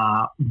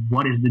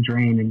 What is the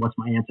drain and what's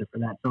my answer for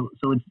that? So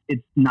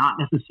it's not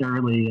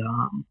necessarily,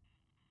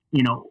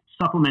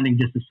 supplementing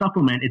just to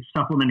supplement. It's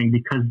supplementing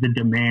because the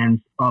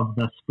demands of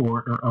the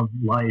sport or of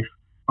life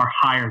are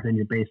higher than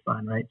your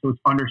baseline, right? So it's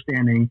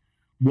understanding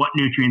what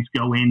nutrients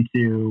go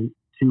into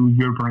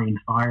your brain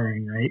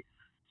firing, right?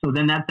 So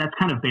then that's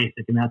kind of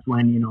basic, and that's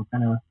when,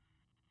 kind of,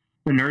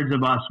 the nerds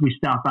of us, we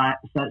step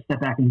back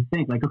and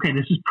think like, okay,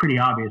 this is pretty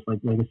obvious. Like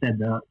I said,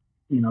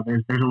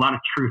 there's a lot of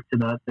truth to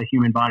the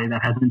human body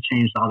that hasn't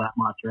changed all that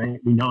much, right?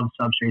 We know the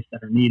substrates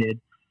that are needed.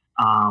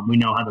 We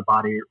know how the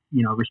body,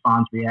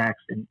 responds,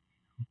 reacts, and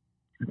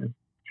kind of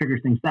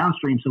triggers things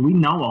downstream. So we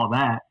know all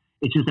that.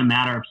 It's just a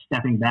matter of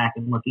stepping back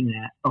and looking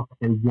at,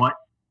 okay, what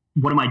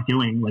am I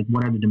doing? Like,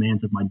 what are the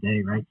demands of my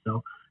day, right?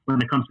 So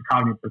when it comes to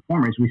cognitive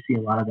performance, we see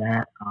a lot of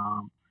that.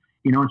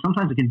 And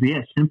sometimes it can be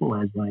as simple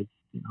as like,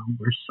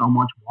 there's so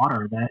much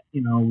water that,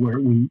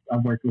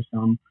 I've worked with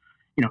some,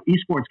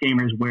 esports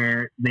gamers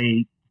where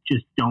they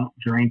just don't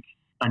drink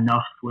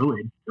enough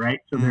fluid, right?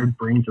 So their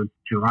brains are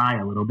dry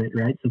a little bit,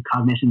 right? So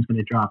cognition's going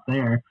to drop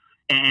there.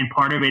 And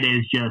part of it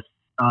is just,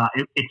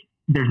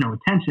 there's no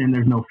attention,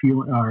 there's no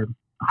fuel or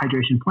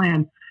hydration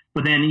plan.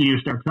 But then you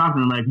start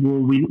talking like, well,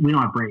 we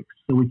don't have breaks,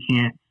 so we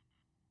can't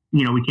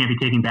be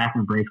taking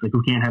bathroom breaks. Like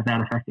we can't have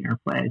that affecting our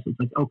play. So it's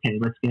like, okay,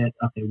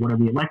 what are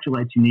the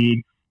electrolytes you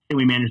need? Can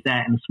we manage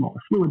that in a smaller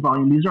fluid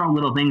volume? These are all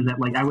little things that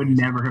like I would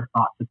never have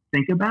thought to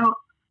think about.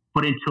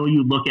 But until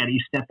you look at it, you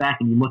step back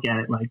and you look at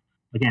it like,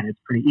 again, it's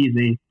pretty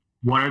easy.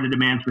 What are the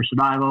demands for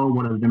survival?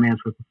 What are the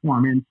demands for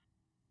performance?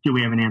 Do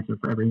we have an answer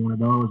for every one of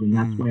those? And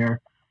that's where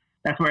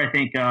I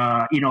think,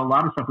 a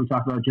lot of stuff we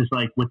talk about, just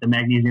like with the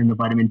magnesium, the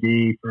vitamin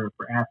D for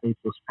athletes,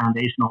 those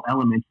foundational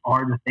elements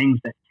are the things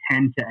that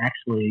tend to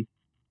actually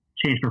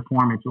change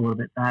performance a little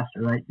bit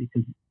faster, right?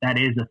 Because that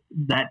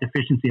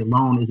deficiency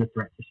alone is a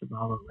threat to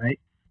survival, right?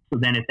 So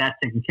then if that's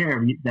taken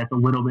care of, that's a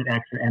little bit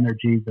extra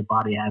energy the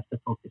body has to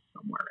focus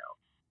somewhere else,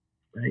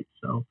 right?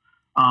 So,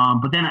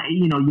 but then,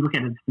 you look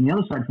at it from the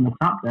other side, from the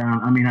top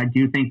down, I mean, I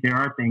do think there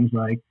are things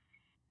like,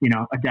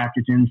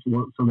 adaptogens.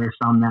 So there's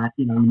some that,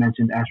 you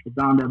mentioned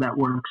ashwagandha that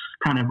works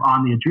kind of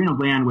on the adrenal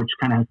gland, which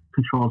kind of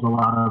controls a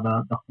lot of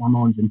the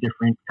hormones and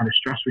different kind of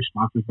stress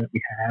responses that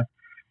we have,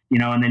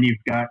 and then you've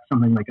got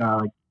something like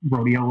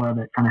rhodiola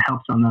that kind of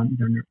helps on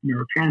the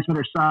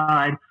neurotransmitter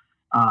side.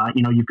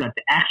 You've got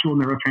the actual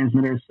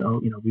neurotransmitters.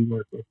 So, we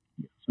work with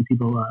some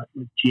people,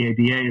 like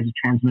GABA is a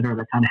transmitter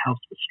that kind of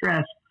helps with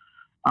stress.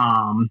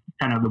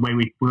 Kind of the way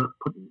we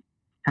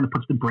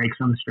puts the brakes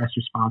on the stress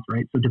response,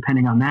 right? So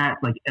depending on that,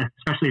 like,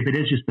 especially if it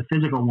is just the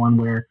physical one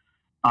where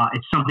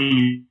it's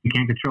something you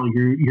can't control,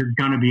 you're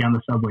going to be on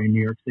the subway in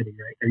New York City,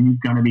 right? Are you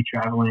going to be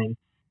traveling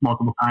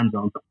multiple time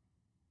zones?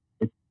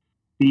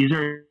 These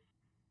are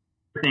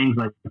things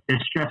like, if this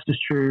stress is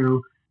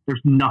true,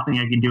 there's nothing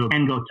I can do.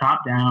 And go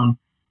top down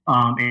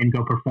and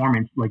go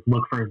performance, like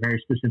look for a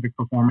very specific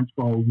performance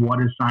goal.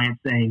 What is science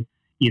saying?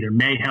 either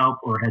may help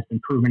or has been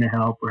proven to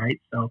help, right?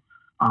 So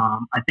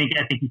I think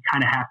you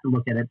kind of have to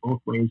look at it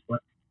both ways. But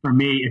for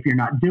me, if you're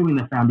not doing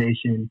the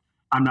foundation,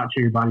 I'm not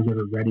sure your body's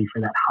ever ready for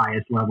that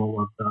highest level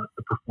of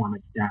the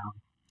performance down.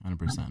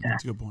 100%.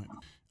 That's a good point.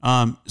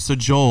 So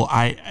Joel,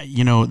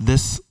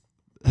 this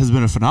has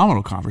been a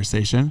phenomenal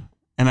conversation,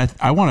 and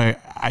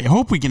I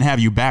hope we can have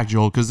you back,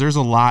 Joel, because there's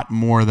a lot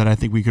more that I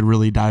think we could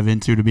really dive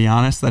into, to be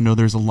honest. I know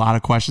there's a lot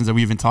of questions that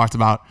we even talked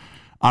about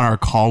on our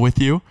call with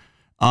you.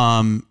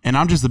 And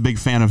I'm just a big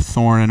fan of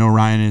Thorne. I know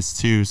Ryan is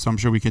too, so I'm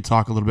sure we could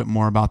talk a little bit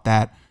more about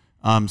that.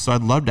 So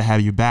I'd love to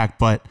have you back,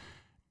 but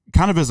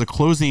kind of as a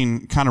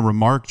closing kind of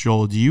remark,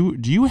 Joel, do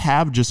you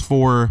have, just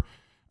for,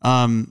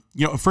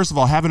 first of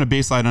all, having a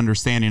baseline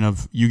understanding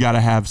of, you got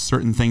to have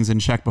certain things in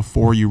check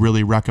before you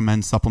really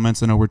recommend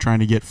supplements. I know we're trying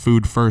to get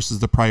food first as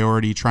the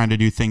priority, trying to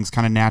do things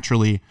kind of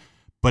naturally,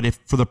 but if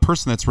for the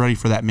person that's ready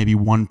for that, maybe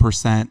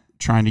 1%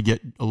 trying to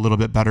get a little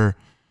bit better,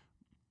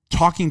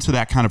 talking to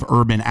that kind of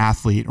urban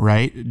athlete,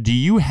 right? Do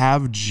you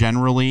have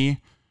generally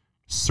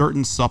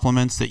certain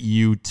supplements that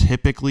you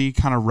typically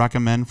kind of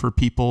recommend for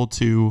people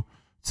to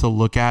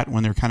look at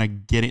when they're kind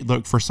of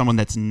look for someone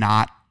that's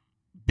not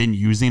been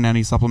using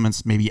any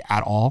supplements maybe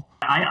at all?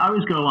 I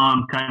always go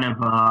on kind of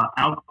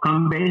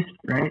outcome based,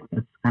 right?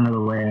 That's kind of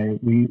the way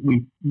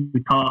we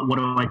call it. What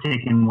do I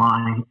take and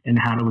why, and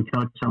how do we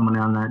coach someone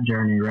on that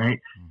journey, right?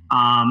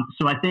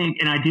 So I think,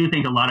 and I do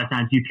think a lot of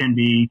times you can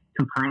be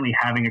concurrently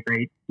having a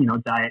great,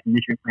 diet and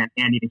nutrient plan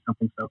and eating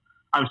something. So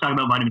I was talking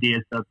about vitamin D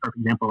as the perfect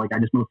example. Like I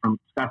just moved from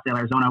Scottsdale,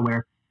 Arizona,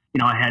 where,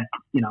 I had,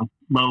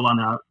 low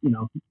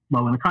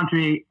in the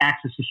country,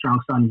 access to strong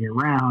sun year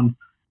round.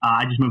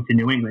 I just moved to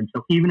New England.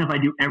 So even if I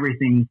do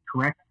everything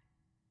correct,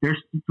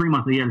 there's 3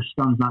 months of the year,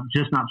 the sun's not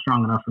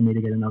strong enough for me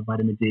to get enough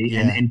vitamin D.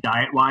 Yeah. And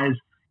diet wise,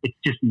 it's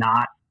just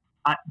not.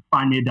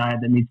 Find me a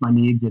diet that meets my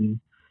needs, and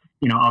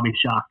I'll be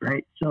shocked,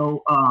 right?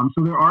 So,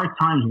 so there are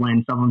times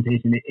when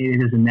supplementation it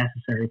is a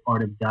necessary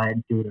part of diet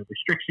due to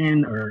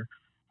restriction or,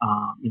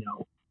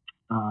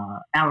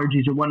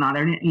 allergies or whatnot.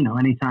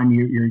 Anytime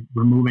you're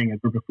removing a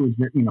group of foods,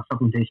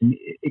 supplementation,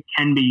 it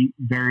can be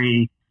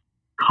very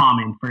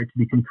common for it to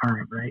be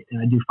concurrent, right?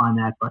 And I do find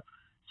that. But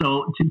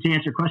so to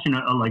answer your question,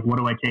 like what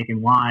do I take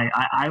and why?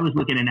 I always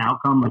look at an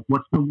outcome, like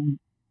what's the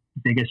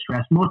biggest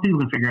stress? Most people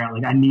can figure out,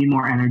 like I need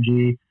more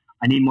energy.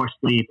 I need more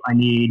sleep. I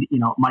need,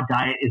 my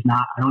diet is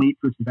not, I don't eat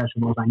fruits and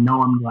vegetables. I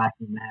know I'm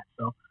lacking in that.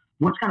 So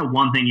what's kind of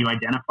one thing you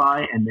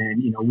identify? And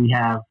then, we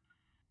have,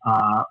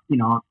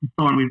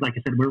 Thorne, like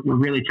I said, we're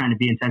really trying to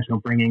be intentional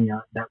bringing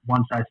that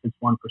one size fits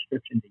one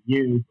prescription to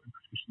you,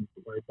 prescription is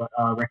the word, but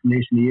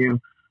recommendation to you.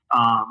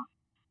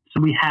 So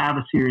we have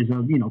a series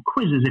of,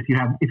 quizzes if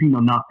you know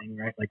nothing,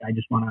 right? Like I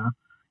just want to,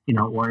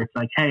 or it's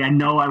like, hey, I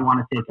know I want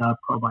to take a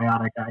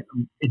probiotic.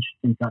 I'm interested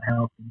in gut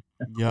health. And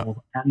that's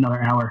cool. At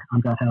another hour on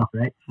gut health,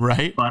 right?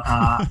 Right. But,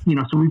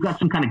 so we've got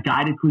some kind of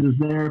guided quizzes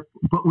there.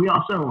 But we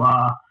also,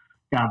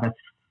 that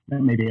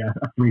may be a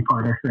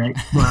three-parter, right?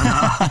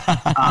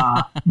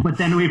 But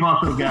then we've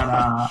also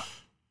got,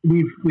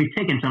 we've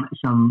taken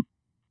some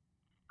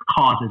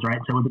causes, right?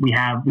 So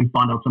we've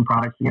bundled some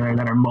products together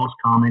that are most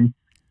common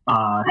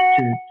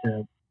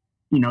to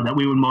that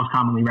we would most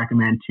commonly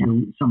recommend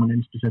to someone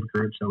in a specific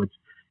group. So it's,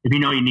 if you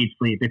need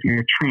sleep, if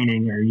you're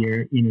training or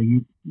you're,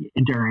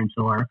 endurance,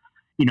 or,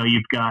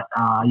 you've got,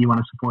 you want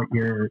to support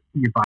your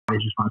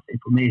body's response to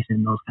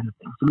inflammation, those kind of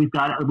things. So we've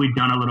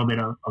done a little bit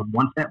of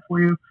one step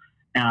for you.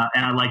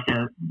 And I like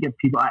to give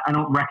people, I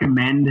don't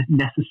recommend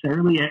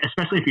necessarily,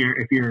 especially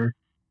if you're,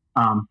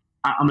 I'm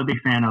a big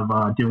fan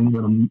of doing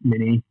little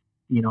mini,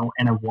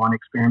 N-of-1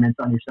 experiments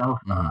on yourself,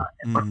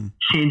 but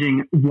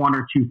changing one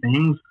or two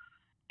things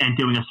and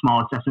doing a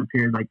small assessment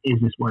period, like,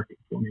 is this working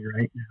for me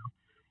right now?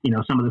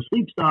 Some of the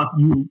sleep stuff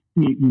you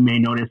may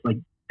notice like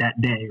that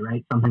day,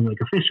 right? Something like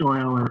a fish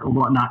oil or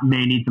whatnot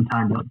may need some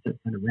time to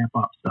kind of ramp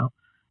up. So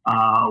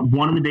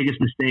one of the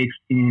biggest mistakes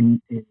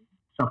in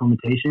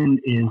supplementation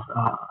is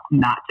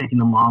not taking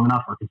them long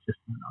enough or consistent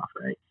enough,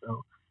 right?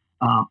 So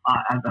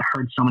I've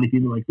heard so many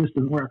people like, this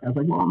doesn't work. I was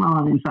like, well, no,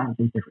 I mean, science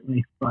is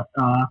differently. But,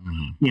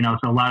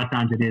 so a lot of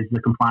times it is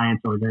the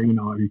compliance, or are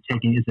you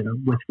taking, is it a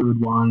with food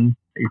one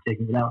that you're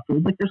taking without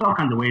food? Like there's all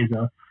kinds of ways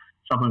a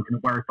supplement can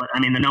work. But I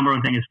mean, the number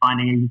one thing is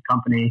finding a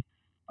company,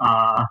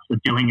 so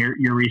doing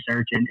your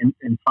research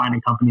and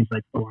finding companies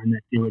like Thorne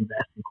that do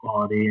invest in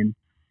quality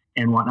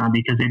and whatnot,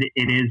 because it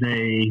is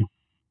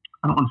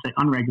I don't want to say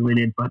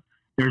unregulated, but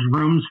there's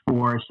rooms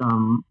for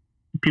some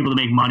people to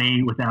make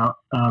money without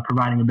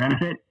providing a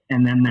benefit.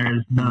 And then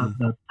there's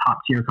the top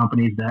tier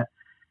companies that,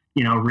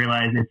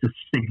 realize it's a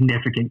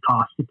significant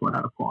cost to put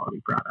out a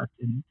quality product.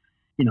 And,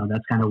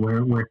 that's kind of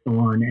where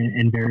Thorne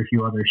and very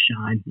few others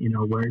shine,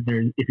 where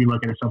there's, if you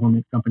look at a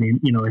supplement company,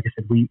 like I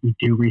said, we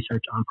do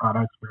research on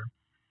products. We're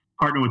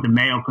partnered with the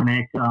Mayo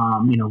Clinic.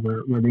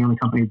 We're the only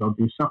company they'll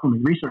do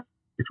supplement research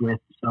with.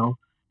 So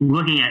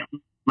looking at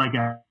like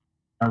a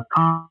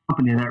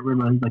company that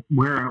really, like,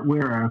 we're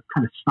a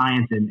kind of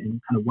science and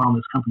kind of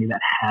wellness company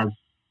that has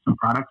some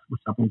products with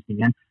supplements in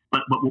the end.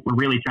 But what we're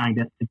really trying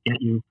to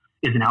get you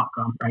is an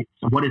outcome, right?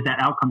 So what is that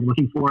outcome you're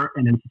looking for?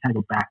 And then you kind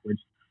of go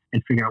backwards.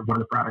 and figure out what are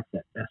the products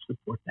that best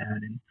support that.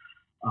 And,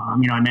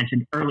 I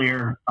mentioned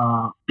earlier,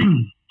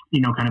 kind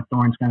of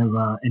Thorne's kind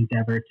of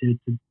endeavor to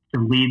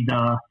lead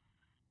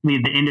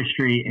the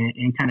industry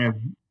and kind of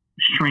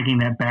shrinking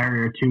that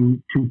barrier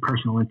to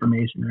personal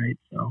information, right?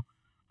 So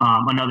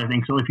another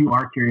thing. So if you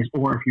are curious,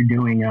 or if you're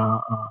doing an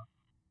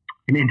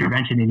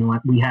intervention and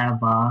we have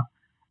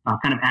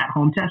kind of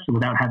at-home tests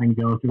without having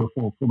to go through a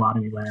full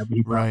phlebotomy lab.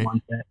 We've got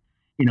ones that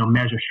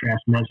measure stress,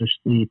 measure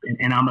sleep,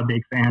 and I'm a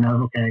big fan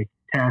of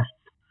tests.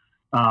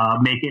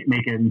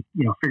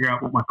 Figure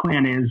out what my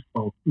plan is,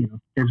 both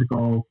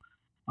physical,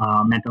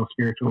 mental,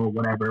 spiritual,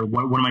 whatever.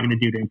 What am I going to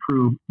do to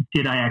improve?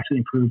 Did I actually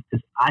improve?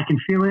 Because I can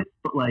feel it,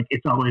 but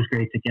it's always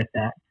great to get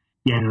that.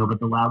 Yeah, no, but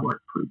the lab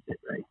work proves it,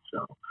 right?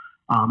 So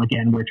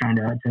again, we're trying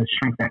to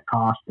shrink that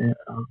cost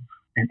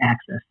and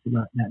access to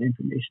that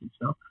information.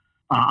 So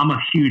I'm a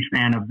huge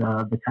fan of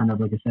the kind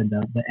of, like I said,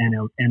 the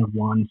N of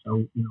one.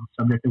 So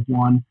subject of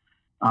one,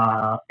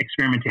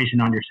 experimentation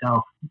on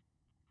yourself.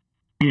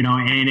 And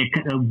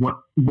what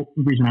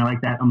reason I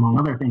like that, among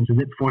other things, is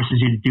it forces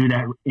you to do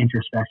that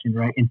introspection,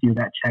 right? And do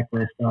that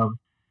checklist of,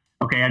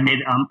 okay, I'm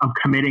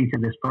committing to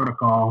this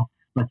protocol.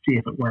 Let's see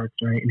if it works,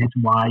 right? And it's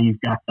why you've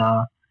got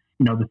the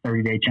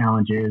 30-day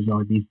challenges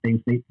or these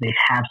things. They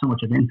have so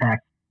much of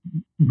impact.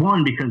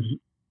 One, because,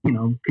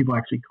 people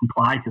actually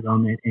comply to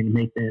them and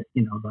make the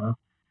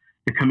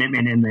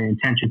commitment and the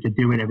intention to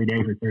do it every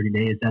day for 30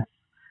 days. That's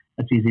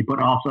easy. But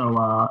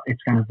also,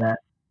 it's kind of that,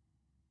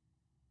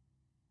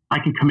 I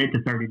can commit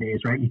to 30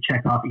 days, right? You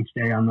check off each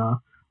day on the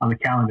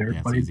calendar,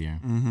 but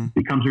it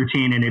becomes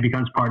routine and it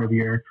becomes part of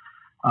your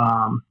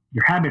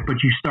habit.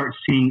 But you start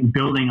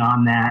building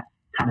on that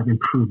kind of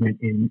improvement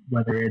in,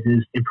 whether it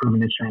is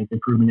improvement in strength,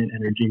 improvement in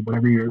energy,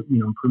 whatever your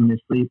improvement in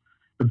sleep.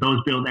 But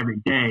those build every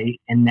day,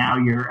 and now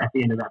you're at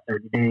the end of that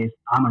 30 days.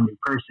 I'm a new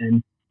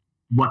person.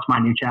 What's my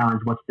new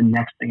challenge? What's the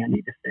next thing I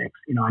need to fix?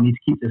 I need to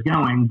keep this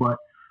going, but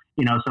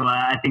so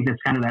I think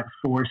that's kind of that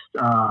forced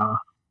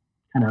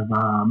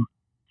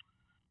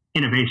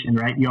innovation,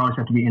 right? You always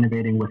have to be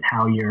innovating with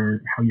how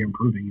you're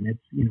improving, and it's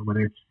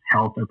whether it's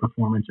health or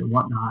performance or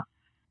whatnot.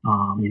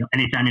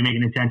 Anytime you make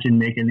an intention,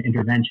 make an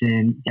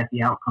intervention, get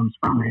the outcomes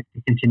from it,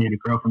 and continue to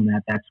grow from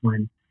that. That's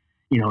when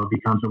it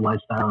becomes a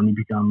lifestyle, and you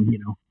become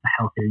a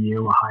healthier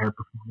you, a higher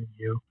performing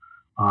you.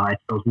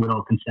 It's those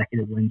little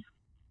consecutive wins.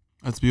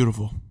 That's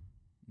beautiful.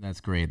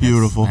 That's great.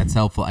 Beautiful. That's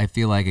helpful. I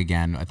feel like,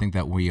 again, I think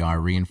that we are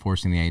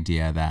reinforcing the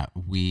idea that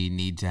we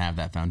need to have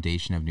that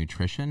foundation of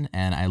nutrition.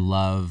 And I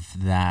love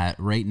that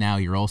right now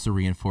you're also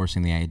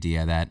reinforcing the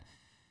idea that,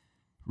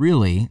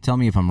 really, tell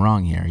me if I'm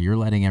wrong here, you're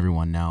letting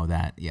everyone know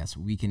that, yes,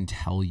 we can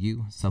tell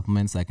you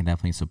supplements that can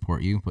definitely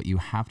support you, but you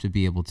have to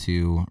be able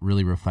to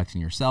really reflect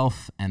on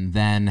yourself and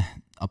then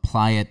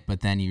apply it,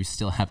 but then you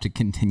still have to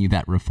continue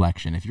that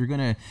reflection. If you're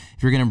gonna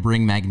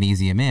bring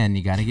magnesium in,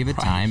 you got to give it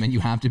time, and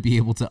you have to be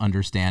able to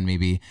understand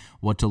maybe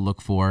what to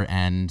look for,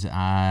 and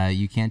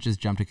you can't just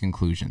jump to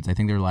conclusions. I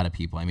think there are a lot of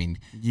people. I mean,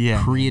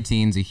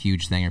 creatine's a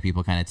huge thing, or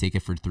people kind of take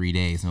it for 3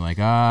 days and they're like,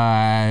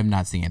 I'm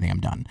not seeing anything, I'm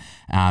done.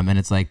 And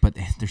it's like, but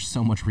there's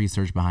so much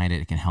research behind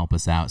it. It can help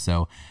us out.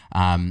 So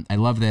I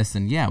love this,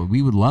 and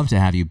we would love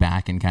to have you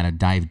back and kind of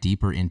dive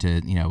deeper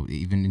into,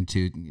 even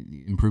into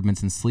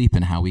improvements in sleep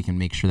and how we can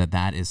make sure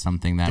that is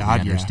something that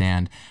we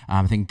understand.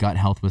 I think gut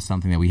health was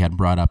something that we had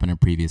brought up in a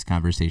previous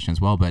conversation as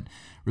well. But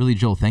really,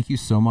 Joel, thank you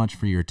so much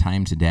for your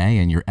time today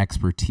and your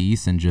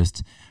expertise and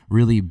just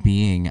really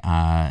being,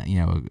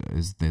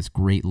 this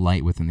great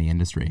light within the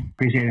industry.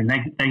 Appreciate it.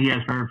 Thank you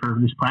guys for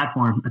this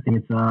platform. I think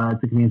it's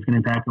going to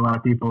impact a lot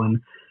of people.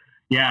 And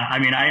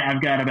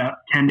I've got about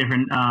 10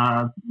 different,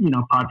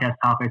 podcast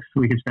topics.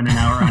 We could spend an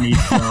hour on each.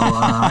 So,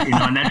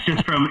 and that's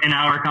just from an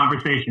hour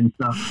conversation.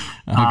 So,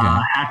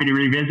 happy to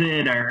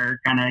revisit or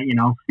kind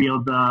of,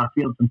 field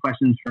some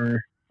questions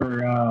for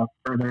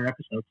further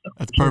episodes. So,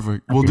 that's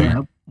perfect.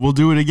 We'll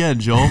do it again,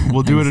 Joel.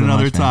 We'll do it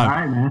another time. All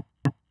right, man.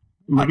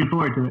 Looking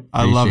forward to it.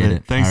 I love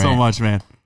it. Thanks so much, man.